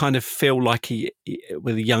I kind of feel like he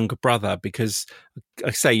with a younger brother, because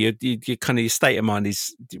I say you kind of, your state of mind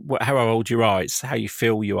is how old you are. It's how you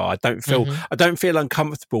feel you are. I don't feel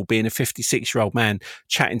uncomfortable being a 56-year-old man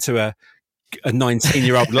chatting to a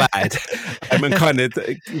 19-year-old lad, and kind of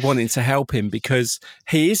wanting to help him, because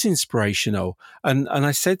he is inspirational. And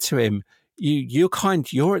I said to him, you're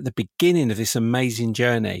at the beginning of this amazing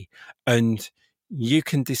journey, and you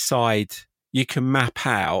can decide. You can map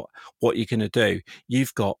out what you're going to do.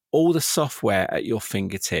 You've got all the software at your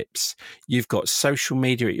fingertips. You've got social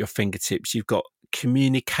media at your fingertips. You've got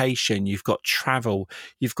communication. You've got travel.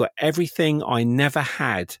 You've got everything I never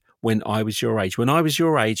had when I was your age. When I was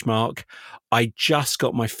your age, Mark, I just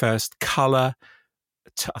got my first color.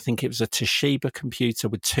 I think it was a Toshiba computer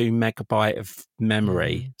with 2 megabyte of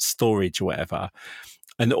memory storage or whatever.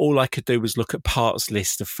 And all I could do was look at parts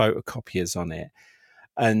list of photocopiers on it.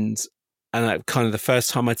 And kind of the first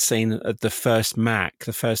time I'd seen the first Mac,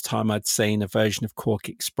 the first time I'd seen a version of Quark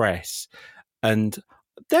Express. And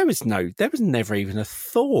there was never even a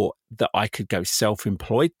thought that I could go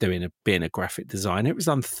self-employed being a graphic designer. It was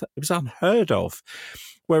unheard of.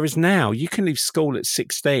 Whereas now you can leave school at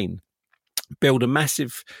 16, build a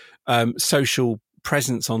massive social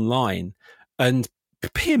presence online, and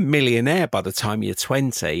be a millionaire by the time you're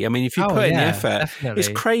 20. I mean, if you Oh put in the yeah, effort, it's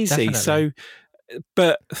definitely, crazy. definitely. So,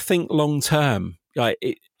 but think long term.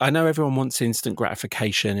 I know everyone wants instant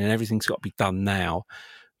gratification and everything's got to be done now,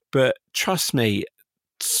 but trust me,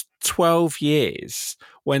 12 years,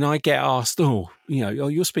 when I get asked,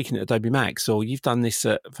 you're speaking at Adobe Max, or you've done this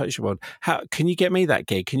at Photoshop World, how can you get me that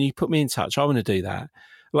gig? Can you put me in touch? I want to do that.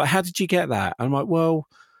 Like, how did you get that? And I'm like, well,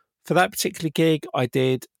 for that particular gig, I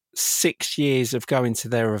did 6 years of going to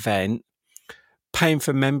their event, paying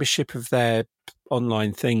for membership of their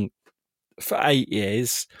online thing for 8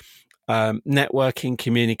 years, networking,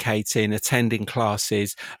 communicating, attending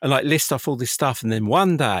classes, and like list off all this stuff. And then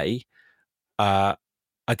one day,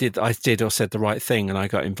 I did or said the right thing, and I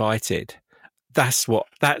got invited. That's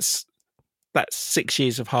 6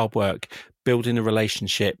 years of hard work, building a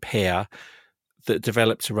relationship here that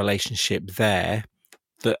developed a relationship there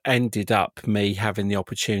that ended up me having the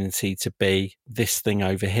opportunity to be this thing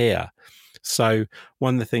over here. So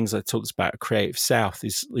one of the things I talked about at Creative South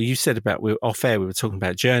is, you said about, off air, we were talking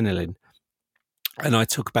about journaling, and I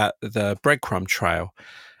talk about the breadcrumb trail.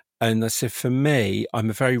 And I said, for me,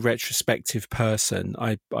 I'm a very retrospective person.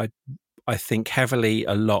 I think heavily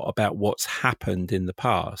a lot about what's happened in the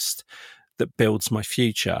past that builds my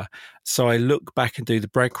future. So I look back and do the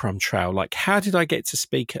breadcrumb trail. Like, how did I get to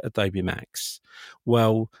speak at Adobe Max?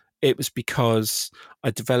 Well, it was because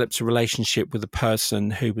I developed a relationship with a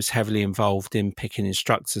person who was heavily involved in picking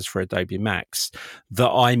instructors for Adobe Max that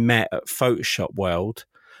I met at Photoshop World,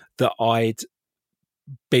 that I'd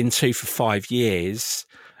been to for 5 years,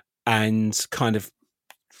 and kind of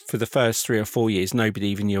for the first 3 or 4 years, nobody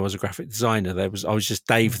even knew I was a graphic designer. I was just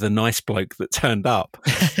Dave, the nice bloke that turned up.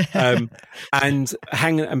 And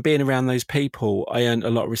hanging and being around those people, I earned a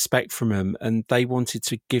lot of respect from them, and they wanted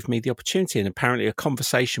to give me the opportunity. And apparently, a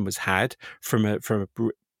conversation was had from a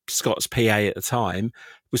Scott's PA at the time,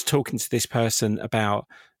 was talking to this person about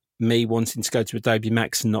me wanting to go to Adobe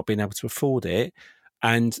Max and not being able to afford it,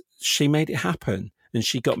 and she made it happen. And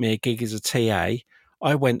she got me a gig as a TA.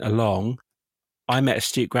 I went along. I met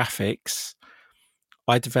Astute Graphics.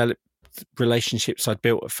 I developed relationships I'd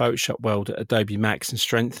built at Photoshop World at Adobe Max and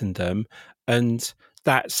strengthened them. And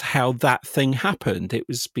that's how that thing happened. It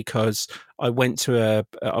was because I went to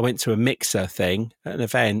a mixer thing at an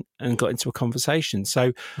event and got into a conversation.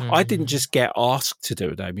 So I didn't just get asked to do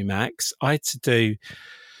Adobe Max. I had to do,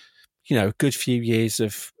 a good few years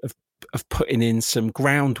of putting in some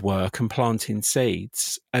groundwork and planting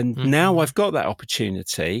seeds. And now I've got that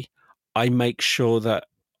opportunity. I make sure that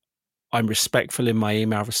I'm respectful in my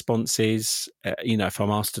email responses. If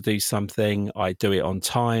I'm asked to do something, I do it on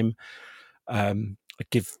time. I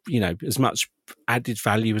give, as much added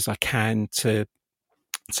value as I can to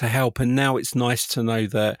help. And now it's nice to know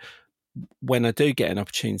that when I do get an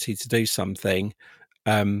opportunity to do something,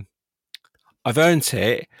 I've earned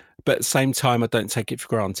it, but at the same time, I don't take it for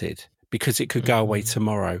granted, because it could go away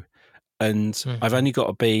tomorrow. And I've only got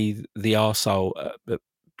to be the arsehole,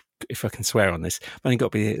 if I can swear on this. I've only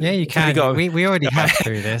got to be. Yeah, you can. We already have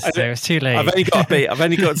through this, so it's too late. I've only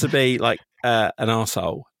got to be like an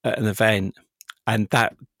arsehole at an event, and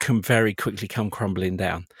that can very quickly come crumbling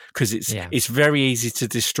down, because it's very easy to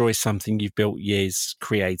destroy something you've built years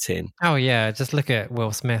creating. Oh yeah, just look at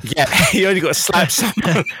Will Smith. Yeah, you only got to slap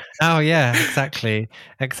someone. Oh yeah, exactly.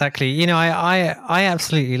 I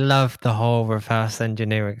absolutely love the whole reverse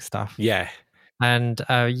engineering stuff. Yeah. And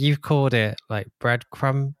you've called it like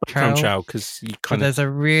breadcrumb trail, because there's a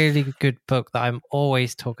really good book that I'm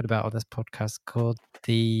always talking about on this podcast called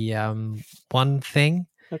The One Thing.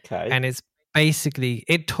 Okay. And it's basically,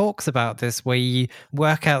 it talks about this, where you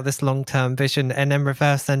work out this long-term vision and then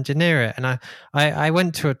reverse engineer it. And I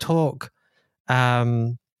went to a talk.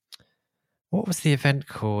 What was the event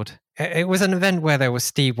called? It was an event where there was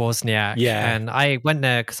Steve Wozniak. Yeah. And I went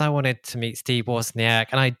there because I wanted to meet Steve Wozniak,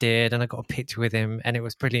 and I did, and I got a picture with him, and it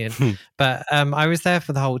was brilliant. But I was there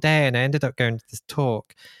for the whole day, and I ended up going to this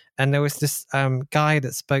talk. And there was this guy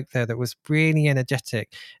that spoke there that was really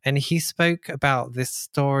energetic. And he spoke about this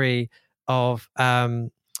story of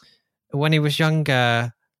when he was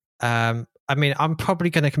younger. I'm probably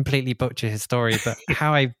going to completely butcher his story, but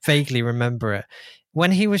how I vaguely remember it.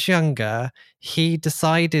 When he was younger, he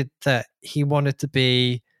decided that he wanted to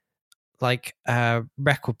be like a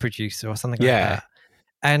record producer or something like that.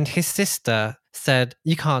 And his sister said,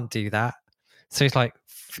 "You can't do that." So he's like,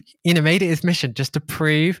 made it his mission just to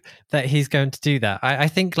prove that he's going to do that. I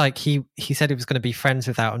think like he said he was going to be friends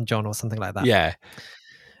with Elton John or something like that. Yeah.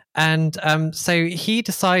 And so he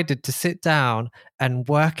decided to sit down and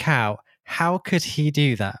work out how could he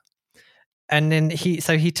do that. And then he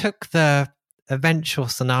took the eventual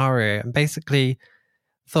scenario and basically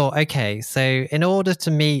thought, okay, so in order to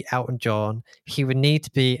meet Elton John, he would need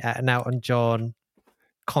to be at an Elton John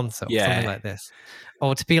concert or something like this,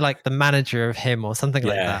 or to be like the manager of him or something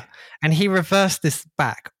like that. And he reversed this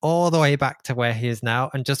back all the way back to where he is now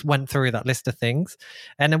and just went through that list of things.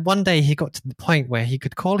 And then one day he got to the point where he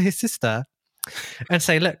could call his sister and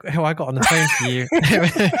say, look who I got on the phone for you,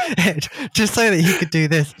 just so that he could do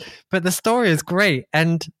this. But the story is great,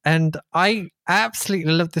 and I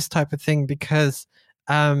absolutely love this type of thing because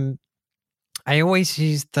I always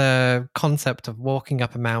use the concept of walking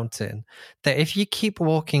up a mountain, that if you keep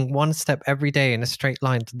walking one step every day in a straight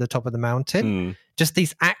line to the top of the mountain, just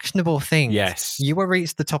these actionable things, you will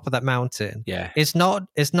reach the top of that mountain. It's not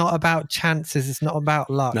about chances. It's not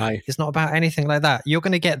about luck. No. It's not about anything like that. You're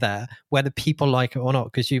going to get there whether people like it or not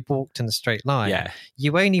because you've walked in a straight line.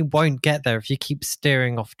 You only won't get there if you keep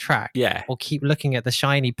steering off track or keep looking at the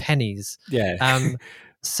shiny pennies.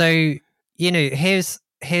 So, here's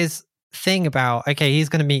thing about, okay, he's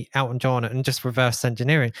going to meet Elton John and just reverse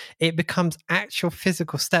engineering. It becomes actual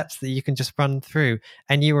physical steps that you can just run through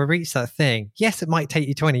and you will reach that thing. Yes, it might take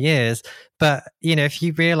you 20 years, but if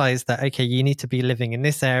you realize that, okay, you need to be living in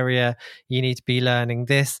this area, you need to be learning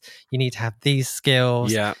this, you need to have these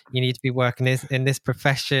skills, you need to be working in this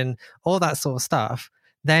profession, all that sort of stuff,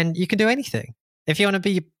 then you can do anything. If you want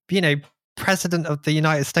to be, president of the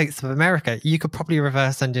United States of America, you could probably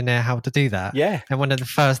reverse engineer how to do that. And one of the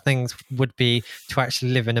first things would be to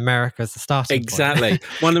actually live in America as a starting point.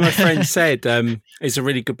 One of my friends said, it's a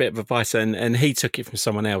really good bit of advice, and he took it from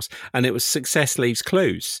someone else, and it was success leaves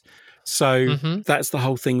clues. So that's the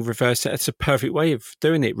whole thing. It's a perfect way of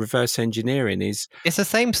doing it. Reverse engineering it's the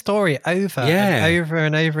same story over and over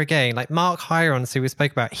and over again. Like Mark Hirons, who we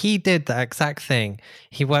spoke about, he did that exact thing.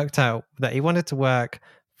 He worked out that he wanted to work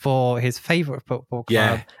for his favorite football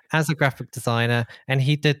club as a graphic designer, and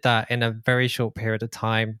he did that in a very short period of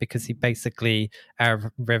time because he basically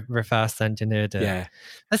reverse engineered it.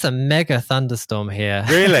 There's a mega thunderstorm here.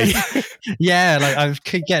 Really? Like I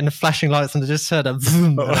keep getting flashing lights and I just heard a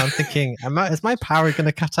boom, and I'm thinking, is my power going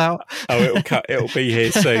to cut out? It'll be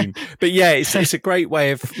here soon. But it's a great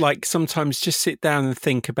way of, like, sometimes just sit down and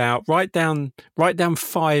think about, write down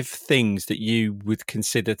 5 things that you would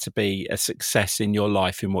consider to be a success in your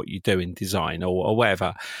life in what you do in design or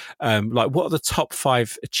whatever. Like, what are the top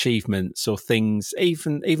 5 achievements or things,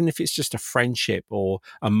 even if it's just a friendship or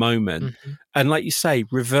a moment, and like you say,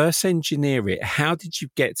 reverse engineer it. How did you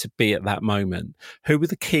get to be at that moment? Who were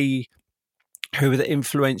the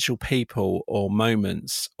influential people or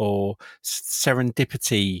moments or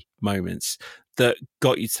serendipity moments that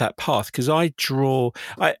got you to that path? Because I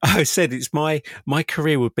said it's my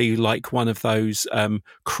career would be like one of those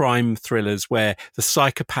crime thrillers where the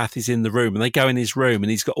psychopath is in the room and they go in his room and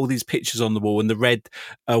he's got all these pictures on the wall and the red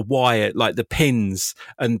wire, like the pins,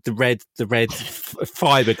 and the red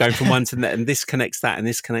fiber going from one to the, and this connects that and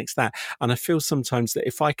this connects that. And I feel sometimes that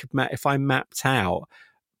if I mapped out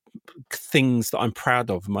things that I'm proud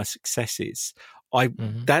of, my successes,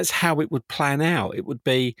 that's how it would plan out. It would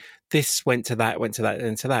be this went to that,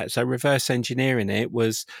 and to that. So reverse engineering it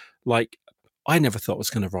was like, I never thought I was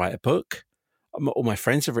going to write a book. All my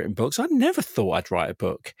friends have written books. I never thought I'd write a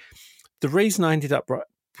book. The reason I ended up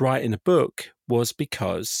writing a book was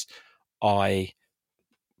because I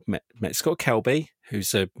met Scott Kelby,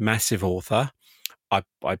 who's a massive author. I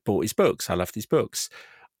bought his books. I loved his books.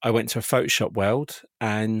 I went to a Photoshop World,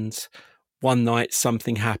 and one night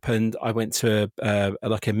something happened. I went to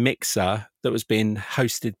a mixer that was being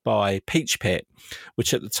hosted by Peach Pit,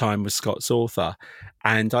 which at the time was Scott's author.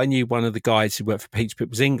 And I knew one of the guys who worked for Peach Pit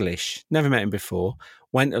was English. Never met him before.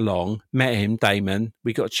 Went along, met him, Damon.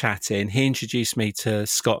 We got chatting. He introduced me to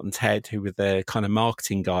Scott and Ted, who were the kind of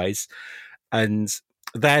marketing guys. And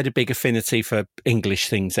they had a big affinity for English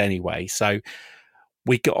things anyway. So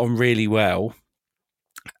we got on really well.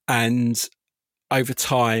 And over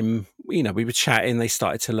time, we were chatting, they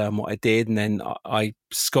started to learn what I did. And then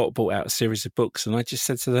Scott brought out a series of books, and I just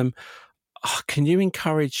said to them, can you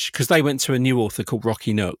encourage, because they went to a new author called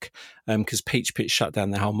Rocky Nook, because Peach Pit shut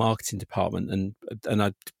down their whole marketing department, and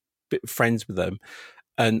I'd been friends with them.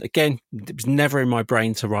 And again, it was never in my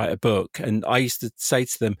brain to write a book. And I used to say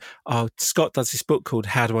to them, "Oh, Scott does this book called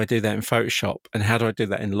How Do I Do That in Photoshop? And how do I do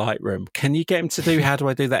that in Lightroom? Can you get him to do How Do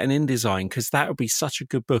I Do That in InDesign? Because that would be such a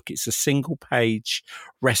good book. It's a single page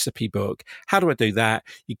recipe book. How do I do that?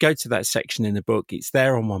 You go to that section in the book. It's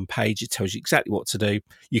there on one page. It tells you exactly what to do.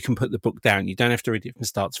 You can put the book down. You don't have to read it from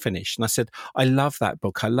start to finish." And I said, I love that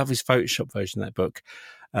book. I love his Photoshop version of that book.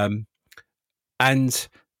 And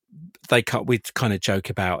we'd kind of joke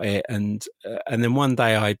about it, and then one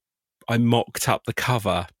day I mocked up the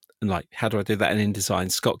cover and like, how do I do that in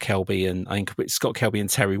InDesign? Scott Kelby and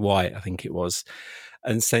Terry White, I think it was,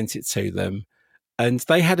 and sent it to them, and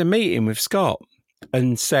they had a meeting with Scott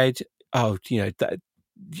and said, "Oh,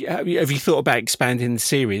 have you thought about expanding the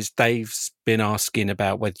series? Dave's been asking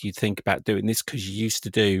about whether you think about doing this because you used to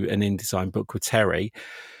do an InDesign book with Terry."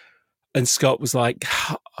 And Scott was like,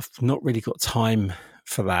 "I've not really got time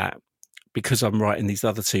for that because I'm writing these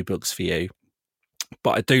other 2 books for you.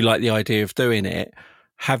 But I do like the idea of doing it.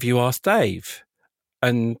 Have you asked Dave?"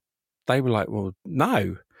 And they were like, "Well,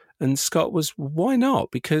 no." And Scott was, "Why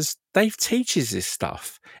not? Because Dave teaches this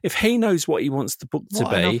stuff. If he knows what he wants the book to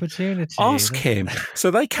be, ask him."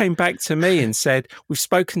 So they came back to me and said, "We've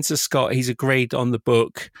spoken to Scott. He's agreed on the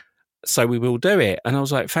book. So we will do it." And I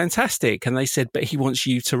was like, "Fantastic." And they said, "But he wants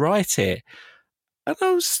you to write it." And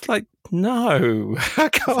I was like, "No, I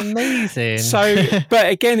can't." That's amazing. So,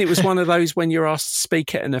 but again, it was one of those when you're asked to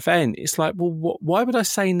speak at an event, it's like, well, why would I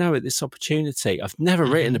say no at this opportunity? I've never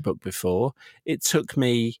written a book before. It took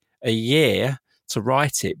me a year to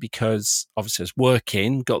write it because obviously I was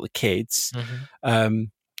working, got the kids,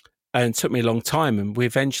 and it took me a long time. And we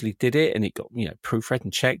eventually did it, and it got proofread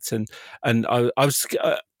and checked. And I was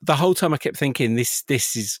the whole time I kept thinking, this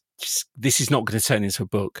is not going to turn into a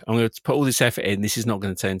book. I'm going to put all this effort in. This is not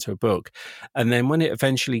going to turn into a book. And then when it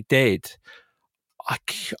eventually did, I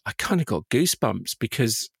kind of got goosebumps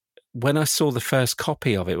because when I saw the first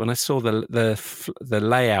copy of it, when I saw the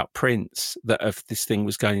layout prints that of this thing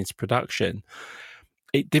was going into production,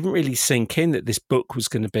 it didn't really sink in that this book was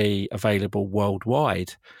going to be available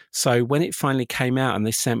worldwide. So when it finally came out and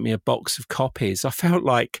they sent me a box of copies, I felt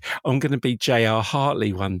like I'm going to be J.R.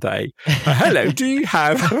 Hartley one day. "Hello, do you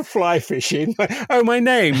have fly fishing?" "Oh, my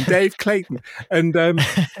name, Dave Clayton." And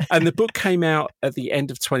the book came out at the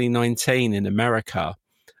end of 2019 in America.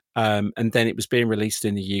 And then it was being released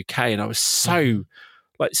in the UK. And I was so,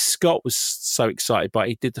 like, Scott was so excited by it.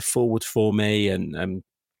 He did the forward for me, and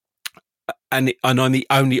I'm the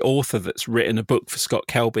only author that's written a book for Scott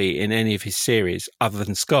Kelby in any of his series other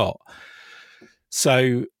than Scott.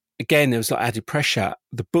 So again, there was like added pressure.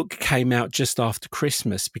 The book came out just after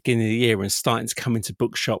Christmas, beginning of the year, and starting to come into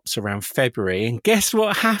bookshops around February. And guess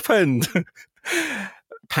what happened?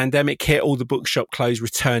 Pandemic hit, all the bookshop closed,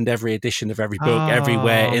 returned every edition of every book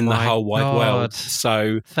everywhere in the whole wide world.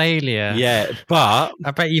 So failure. Yeah, but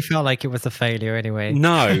I bet you felt like it was a failure anyway.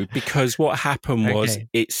 No, because what happened was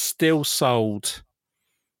it still sold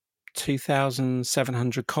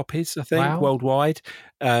 2,700 copies, I think, worldwide.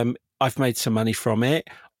 I've made some money from it.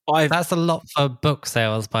 That's a lot for book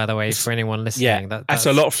sales, by the way, for anyone listening. Yeah, that's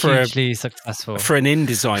a lot for hugely successful for an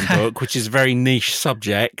InDesign book, which is a very niche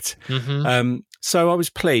subject. So I was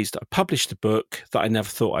pleased. I published a book that I never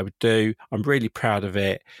thought I would do. I'm really proud of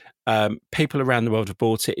it. People around the world have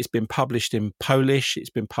bought it. It's been published in Polish. It's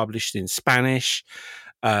been published in Spanish.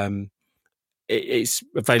 It's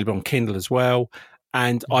available on Kindle as well.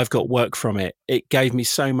 And I've got work from it. It gave me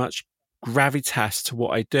so much gravitas to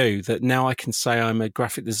what I do that now I can say I'm a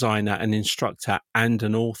graphic designer, an instructor, and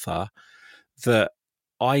an author, that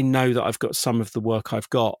I know that I've got some of the work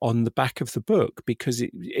I've got on the back of the book because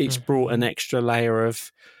it's brought an extra layer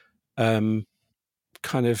of kind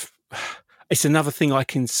of, it's another thing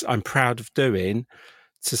I'm proud of doing,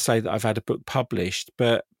 to say that I've had a book published,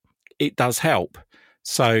 but it does help.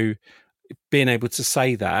 So being able to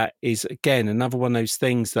say that is, again, another one of those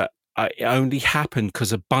things that it only happened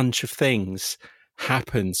because a bunch of things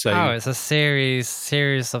happened. So it's a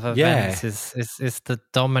series of events. It's the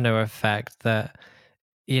domino effect that,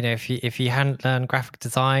 if you hadn't learned graphic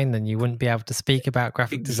design, then you wouldn't be able to speak about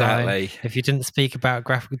graphic design. If you didn't speak about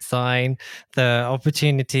graphic design, the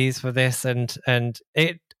opportunities for this and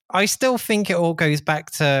it, I still think it all goes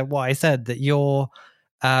back to what I said, that your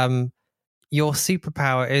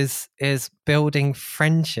superpower is building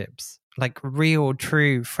friendships, like real,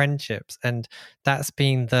 true friendships, and that's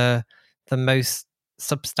been the most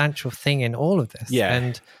substantial thing in all of this. Yeah.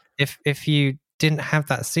 And if you didn't have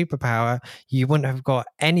that superpower, you wouldn't have got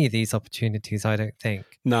any of these opportunities, I don't think.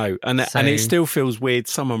 No, and it still feels weird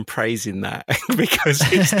someone praising that because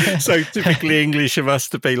it's so typically English of us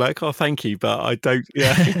to be like, oh, thank you, but I don't.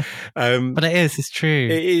 Yeah, but it's true.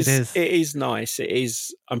 It is nice. It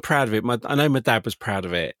is. I'm proud of it. I know my dad was proud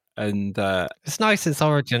of it, and it's nice its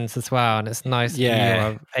origins as well, and it's nice that you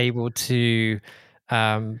are able to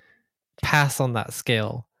pass on that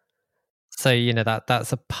skill. So, you know,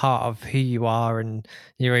 that's a part of who you are, and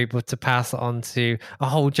you're able to pass it on to a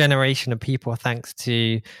whole generation of people thanks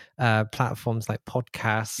to platforms like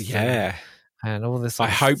podcasts and all this I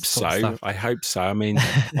hope sort of stuff. I hope so. I mean,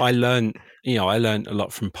 I learned a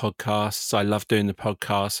lot from podcasts. I love doing the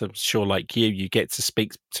podcasts. I'm sure, like you get to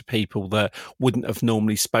speak to people that wouldn't have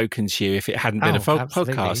normally spoken to you if it hadn't been a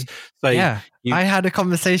podcast. So I had a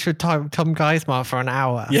conversation with Tom Geismar for an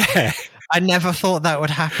hour. Yeah. I never thought that would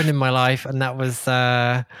happen in my life, and that was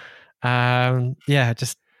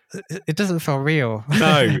just it doesn't feel real.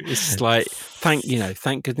 No, it's like thank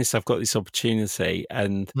goodness I've got this opportunity,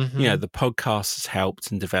 and the podcast has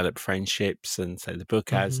helped and developed friendships, and so the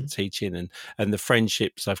book has and teaching and the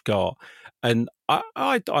friendships I've got, and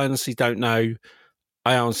I honestly don't know.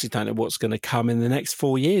 I honestly don't know what's going to come in the next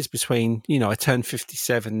 4 years. Between I turned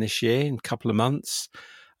 57 this year in a couple of months.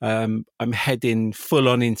 I'm heading full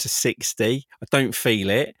on into 60. I don't feel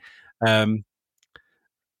it. I've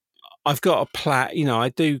got a plan. I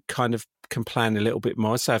do kind of can plan a little bit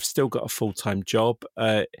more. So I've still got a full-time job.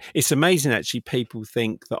 It's amazing, actually. People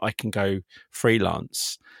think that I can go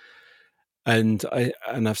freelance, and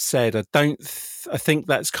I've said I don't. I think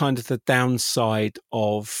that's kind of the downside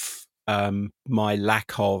of my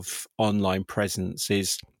lack of online presence.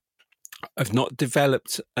 Is I've not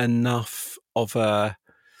developed enough of a.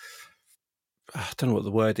 I don't know what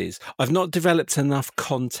the word is. I've not developed enough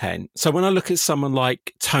content. So when I look at someone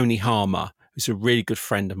like Tony Harmer, who's a really good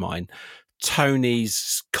friend of mine,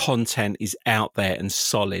 Tony's content is out there and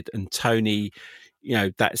solid. And Tony,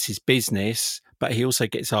 that's his business, but he also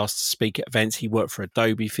gets asked to speak at events. He worked for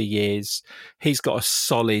Adobe for years. He's got a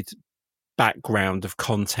solid background of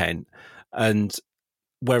content. And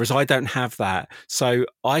whereas I don't have that, so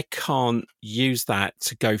I can't use that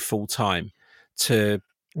to go full time to.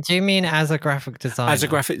 Do you mean as a graphic designer? As a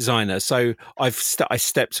graphic designer, so I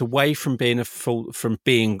stepped away from being a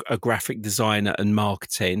graphic designer and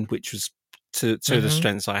marketing, which was to the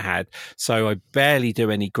strengths I had. So I barely do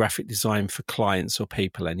any graphic design for clients or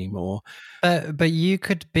people anymore. But you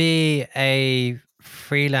could be a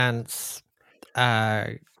freelance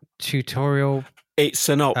tutorial. It's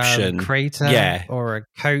an option, creator, or a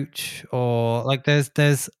coach, or like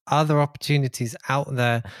there's other opportunities out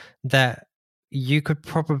there that you could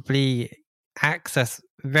probably access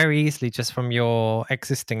very easily just from your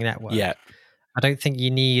existing network. Yeah. I don't think you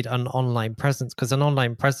need an online presence, because an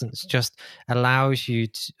online presence just allows you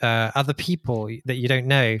to, other people that you don't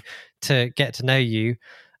know to get to know you,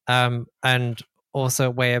 and also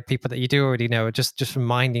a way of people that you do already know, just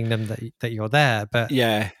reminding them that you're there. But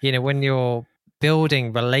when you're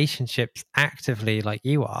building relationships actively like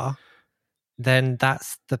you are, then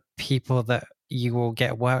that's the people that you will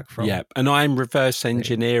get work from. Yeah, and I'm reverse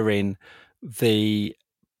engineering the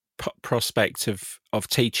prospect of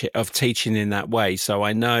teaching in that way. So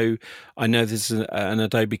I know there's an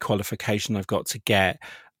Adobe qualification I've got to get.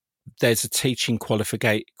 There's a teaching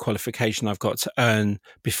qualification I've got to earn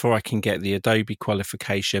before I can get the Adobe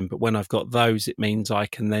qualification. But when I've got those, it means I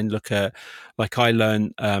can then look at, like I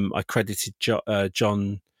learned, I credited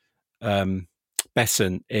John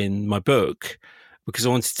Besant in my book, because I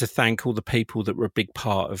wanted to thank all the people that were a big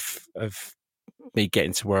part of me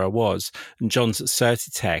getting to where I was. And John's at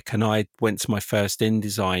Certitech, and I went to my first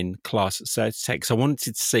InDesign class at Certitech. So I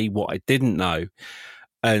wanted to see what I didn't know.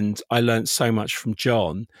 And I learned so much from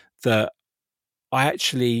John that I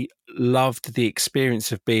actually loved the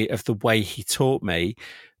experience of the way he taught me,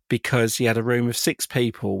 because he had a room of 6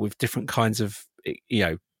 people with different kinds of,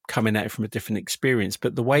 coming at it from a different experience.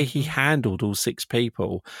 But the way he handled all 6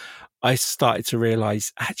 people, I started to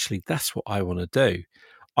realize, actually, that's what I want to do.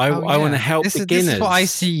 I want to help beginners. This is what I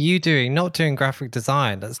see you doing, not doing graphic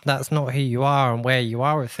design. That's not who you are and where you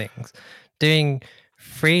are with things. Doing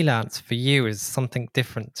freelance for you is something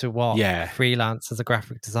different to what freelance as a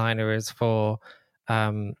graphic designer is for,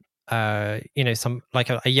 some like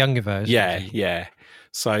a younger version. Yeah.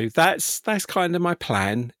 So that's kind of my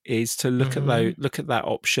plan, is to look at that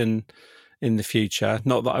option in the future.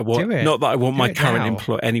 Not that I want my current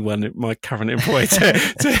employer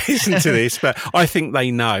to listen to this, but I think they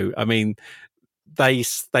know. I mean, they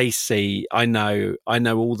see, I know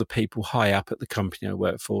all the people high up at the company I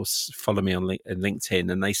work for follow me on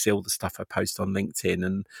LinkedIn, and they see all the stuff I post on LinkedIn.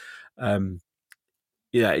 And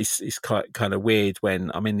it's kind of weird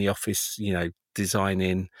when I'm in the office,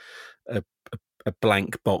 designing a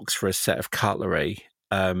blank box for a set of cutlery,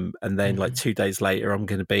 and then like 2 days later I'm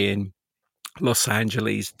going to be in Los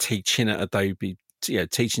Angeles teaching at Adobe,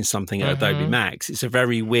 teaching something at Adobe Max. It's a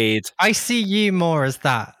very weird. I see you more as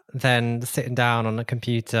that than sitting down on a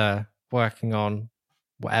computer working on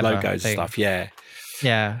whatever logos and stuff. Yeah.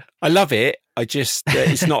 I love it. I just,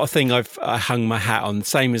 it's not a thing I hung my hat on.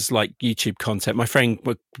 Same as like YouTube content. My friend,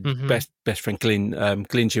 best friend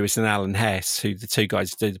Glyn Jewis and Alan Hess, who the two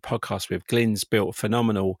guys do the podcast with. Glyn's built a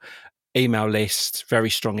phenomenal email list, very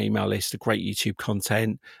strong email list, a great YouTube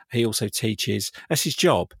content. He also teaches. That's his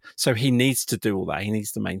job. So he needs to do all that. He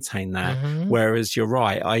needs to maintain that. Whereas you're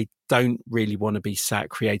right, I don't really want to be sat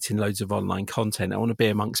creating loads of online content. I want to be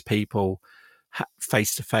amongst people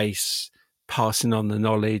face to face, passing on the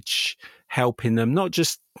knowledge, helping them, not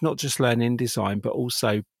just learn InDesign, but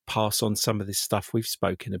also pass on some of this stuff we've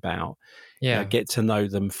spoken about. Get to know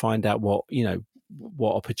them, find out what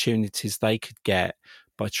opportunities they could get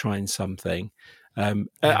by trying something.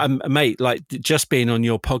 Mate, like just being on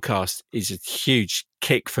your podcast is a huge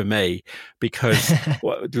kick for me, because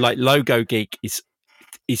like Logo Geek is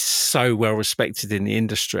so well respected in the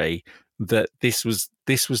industry that this was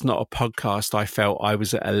not a podcast I felt I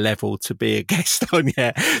was at a level to be a guest on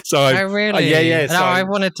yet. So I really, So I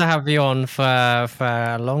wanted to have you on for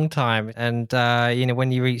a long time, and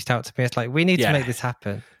when you reached out to me, it's like, we need to make this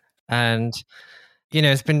happen. And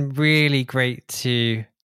it's been really great to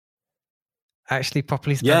actually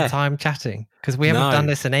properly spend time chatting, because we haven't done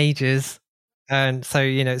this in ages. And so,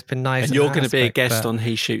 it's been nice. And you're going to be a guest on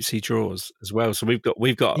He Shoots, He Draws as well. So we've got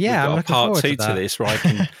a part 2 to this where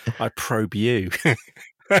I probe you.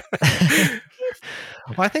 Well,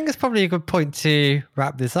 I think it's probably a good point to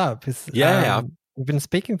wrap this up. We've been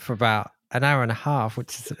speaking for about an hour and a half,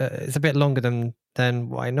 which is it's a bit longer than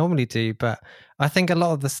what I normally do. But I think a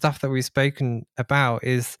lot of the stuff that we've spoken about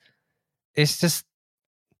it's just.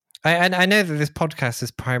 I know that this podcast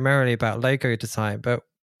is primarily about logo design, but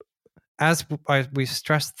as we've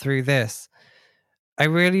stressed through this, I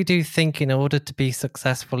really do think in order to be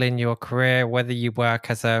successful in your career, whether you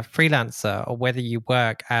work as a freelancer or whether you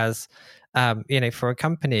work as, for a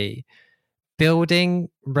company, building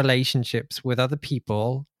relationships with other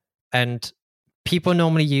people, and people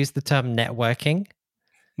normally use the term networking.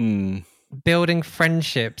 Building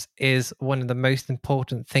friendships is one of the most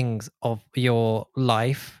important things of your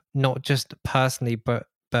life, not just personally, but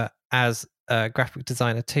as a graphic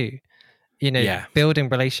designer too. Building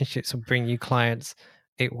relationships will bring you clients.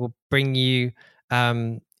 It will bring you,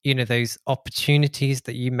 those opportunities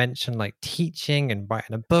that you mentioned, like teaching and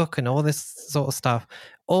writing a book and all this sort of stuff.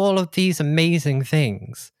 All of these amazing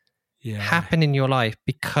things happen in your life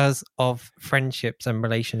because of friendships and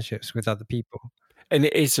relationships with other people. And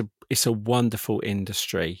it's a wonderful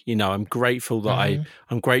industry. I'm grateful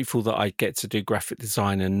that I get to do graphic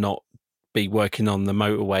design and not be working on the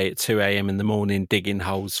motorway at 2 a.m. in the morning digging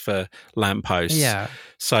holes for lampposts.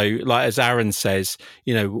 So, like as Aaron says,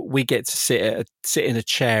 we get to sit in a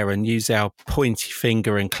chair and use our pointy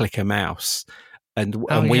finger and click a mouse.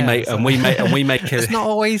 We make it's not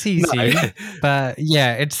always easy, but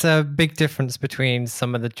it's a big difference between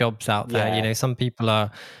some of the jobs out there. Some people are,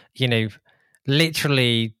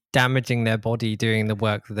 literally damaging their body doing the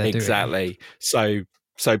work that they're doing.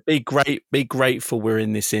 So be grateful we're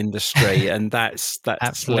in this industry, and that's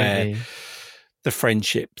where the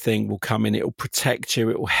friendship thing will come in. It will protect you.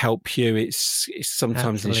 It will help you. It's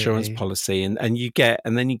sometimes an insurance policy, and then you get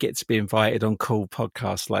to be invited on cool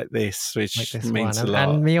podcasts like this, which means a lot.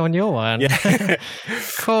 And me on your one.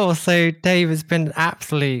 Cool. So Dave, it's been an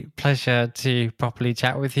absolute pleasure to properly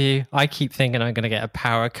chat with you. I keep thinking I'm going to get a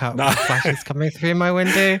power cut with flashes coming through my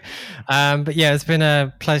window. But it's been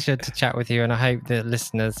a pleasure to chat with you, and I hope that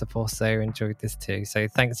listeners have also enjoyed this too. So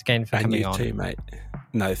thanks again for coming on. And you too, mate.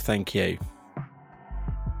 No, thank you.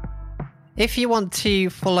 If you want to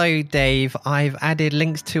follow Dave, I've added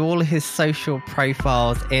links to all of his social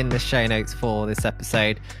profiles in the show notes for this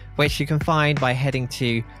episode, which you can find by heading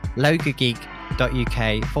to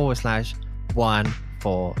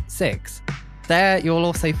logogeek.uk/146. There, you'll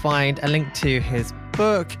also find a link to his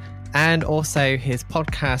book and also his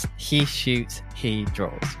podcast, He Shoots, He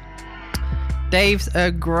Draws. Dave's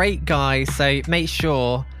a great guy, so make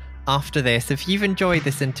sure after this, if you've enjoyed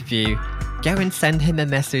this interview, go and send him a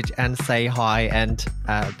message and say hi and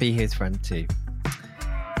be his friend too.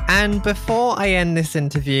 And before I end this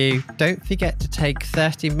interview, don't forget to take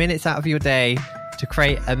 30 minutes out of your day to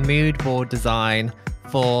create a mood board design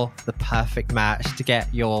for the perfect match to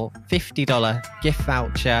get your $50 gift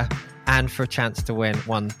voucher and for a chance to win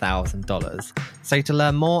 $1,000. So to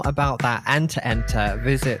learn more about that and to enter,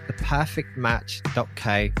 visit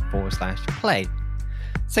theperfectmatch.co/play.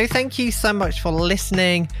 So thank you so much for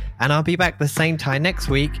listening, and I'll be back the same time next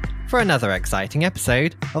week for another exciting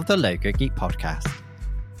episode of the Logo Geek Podcast.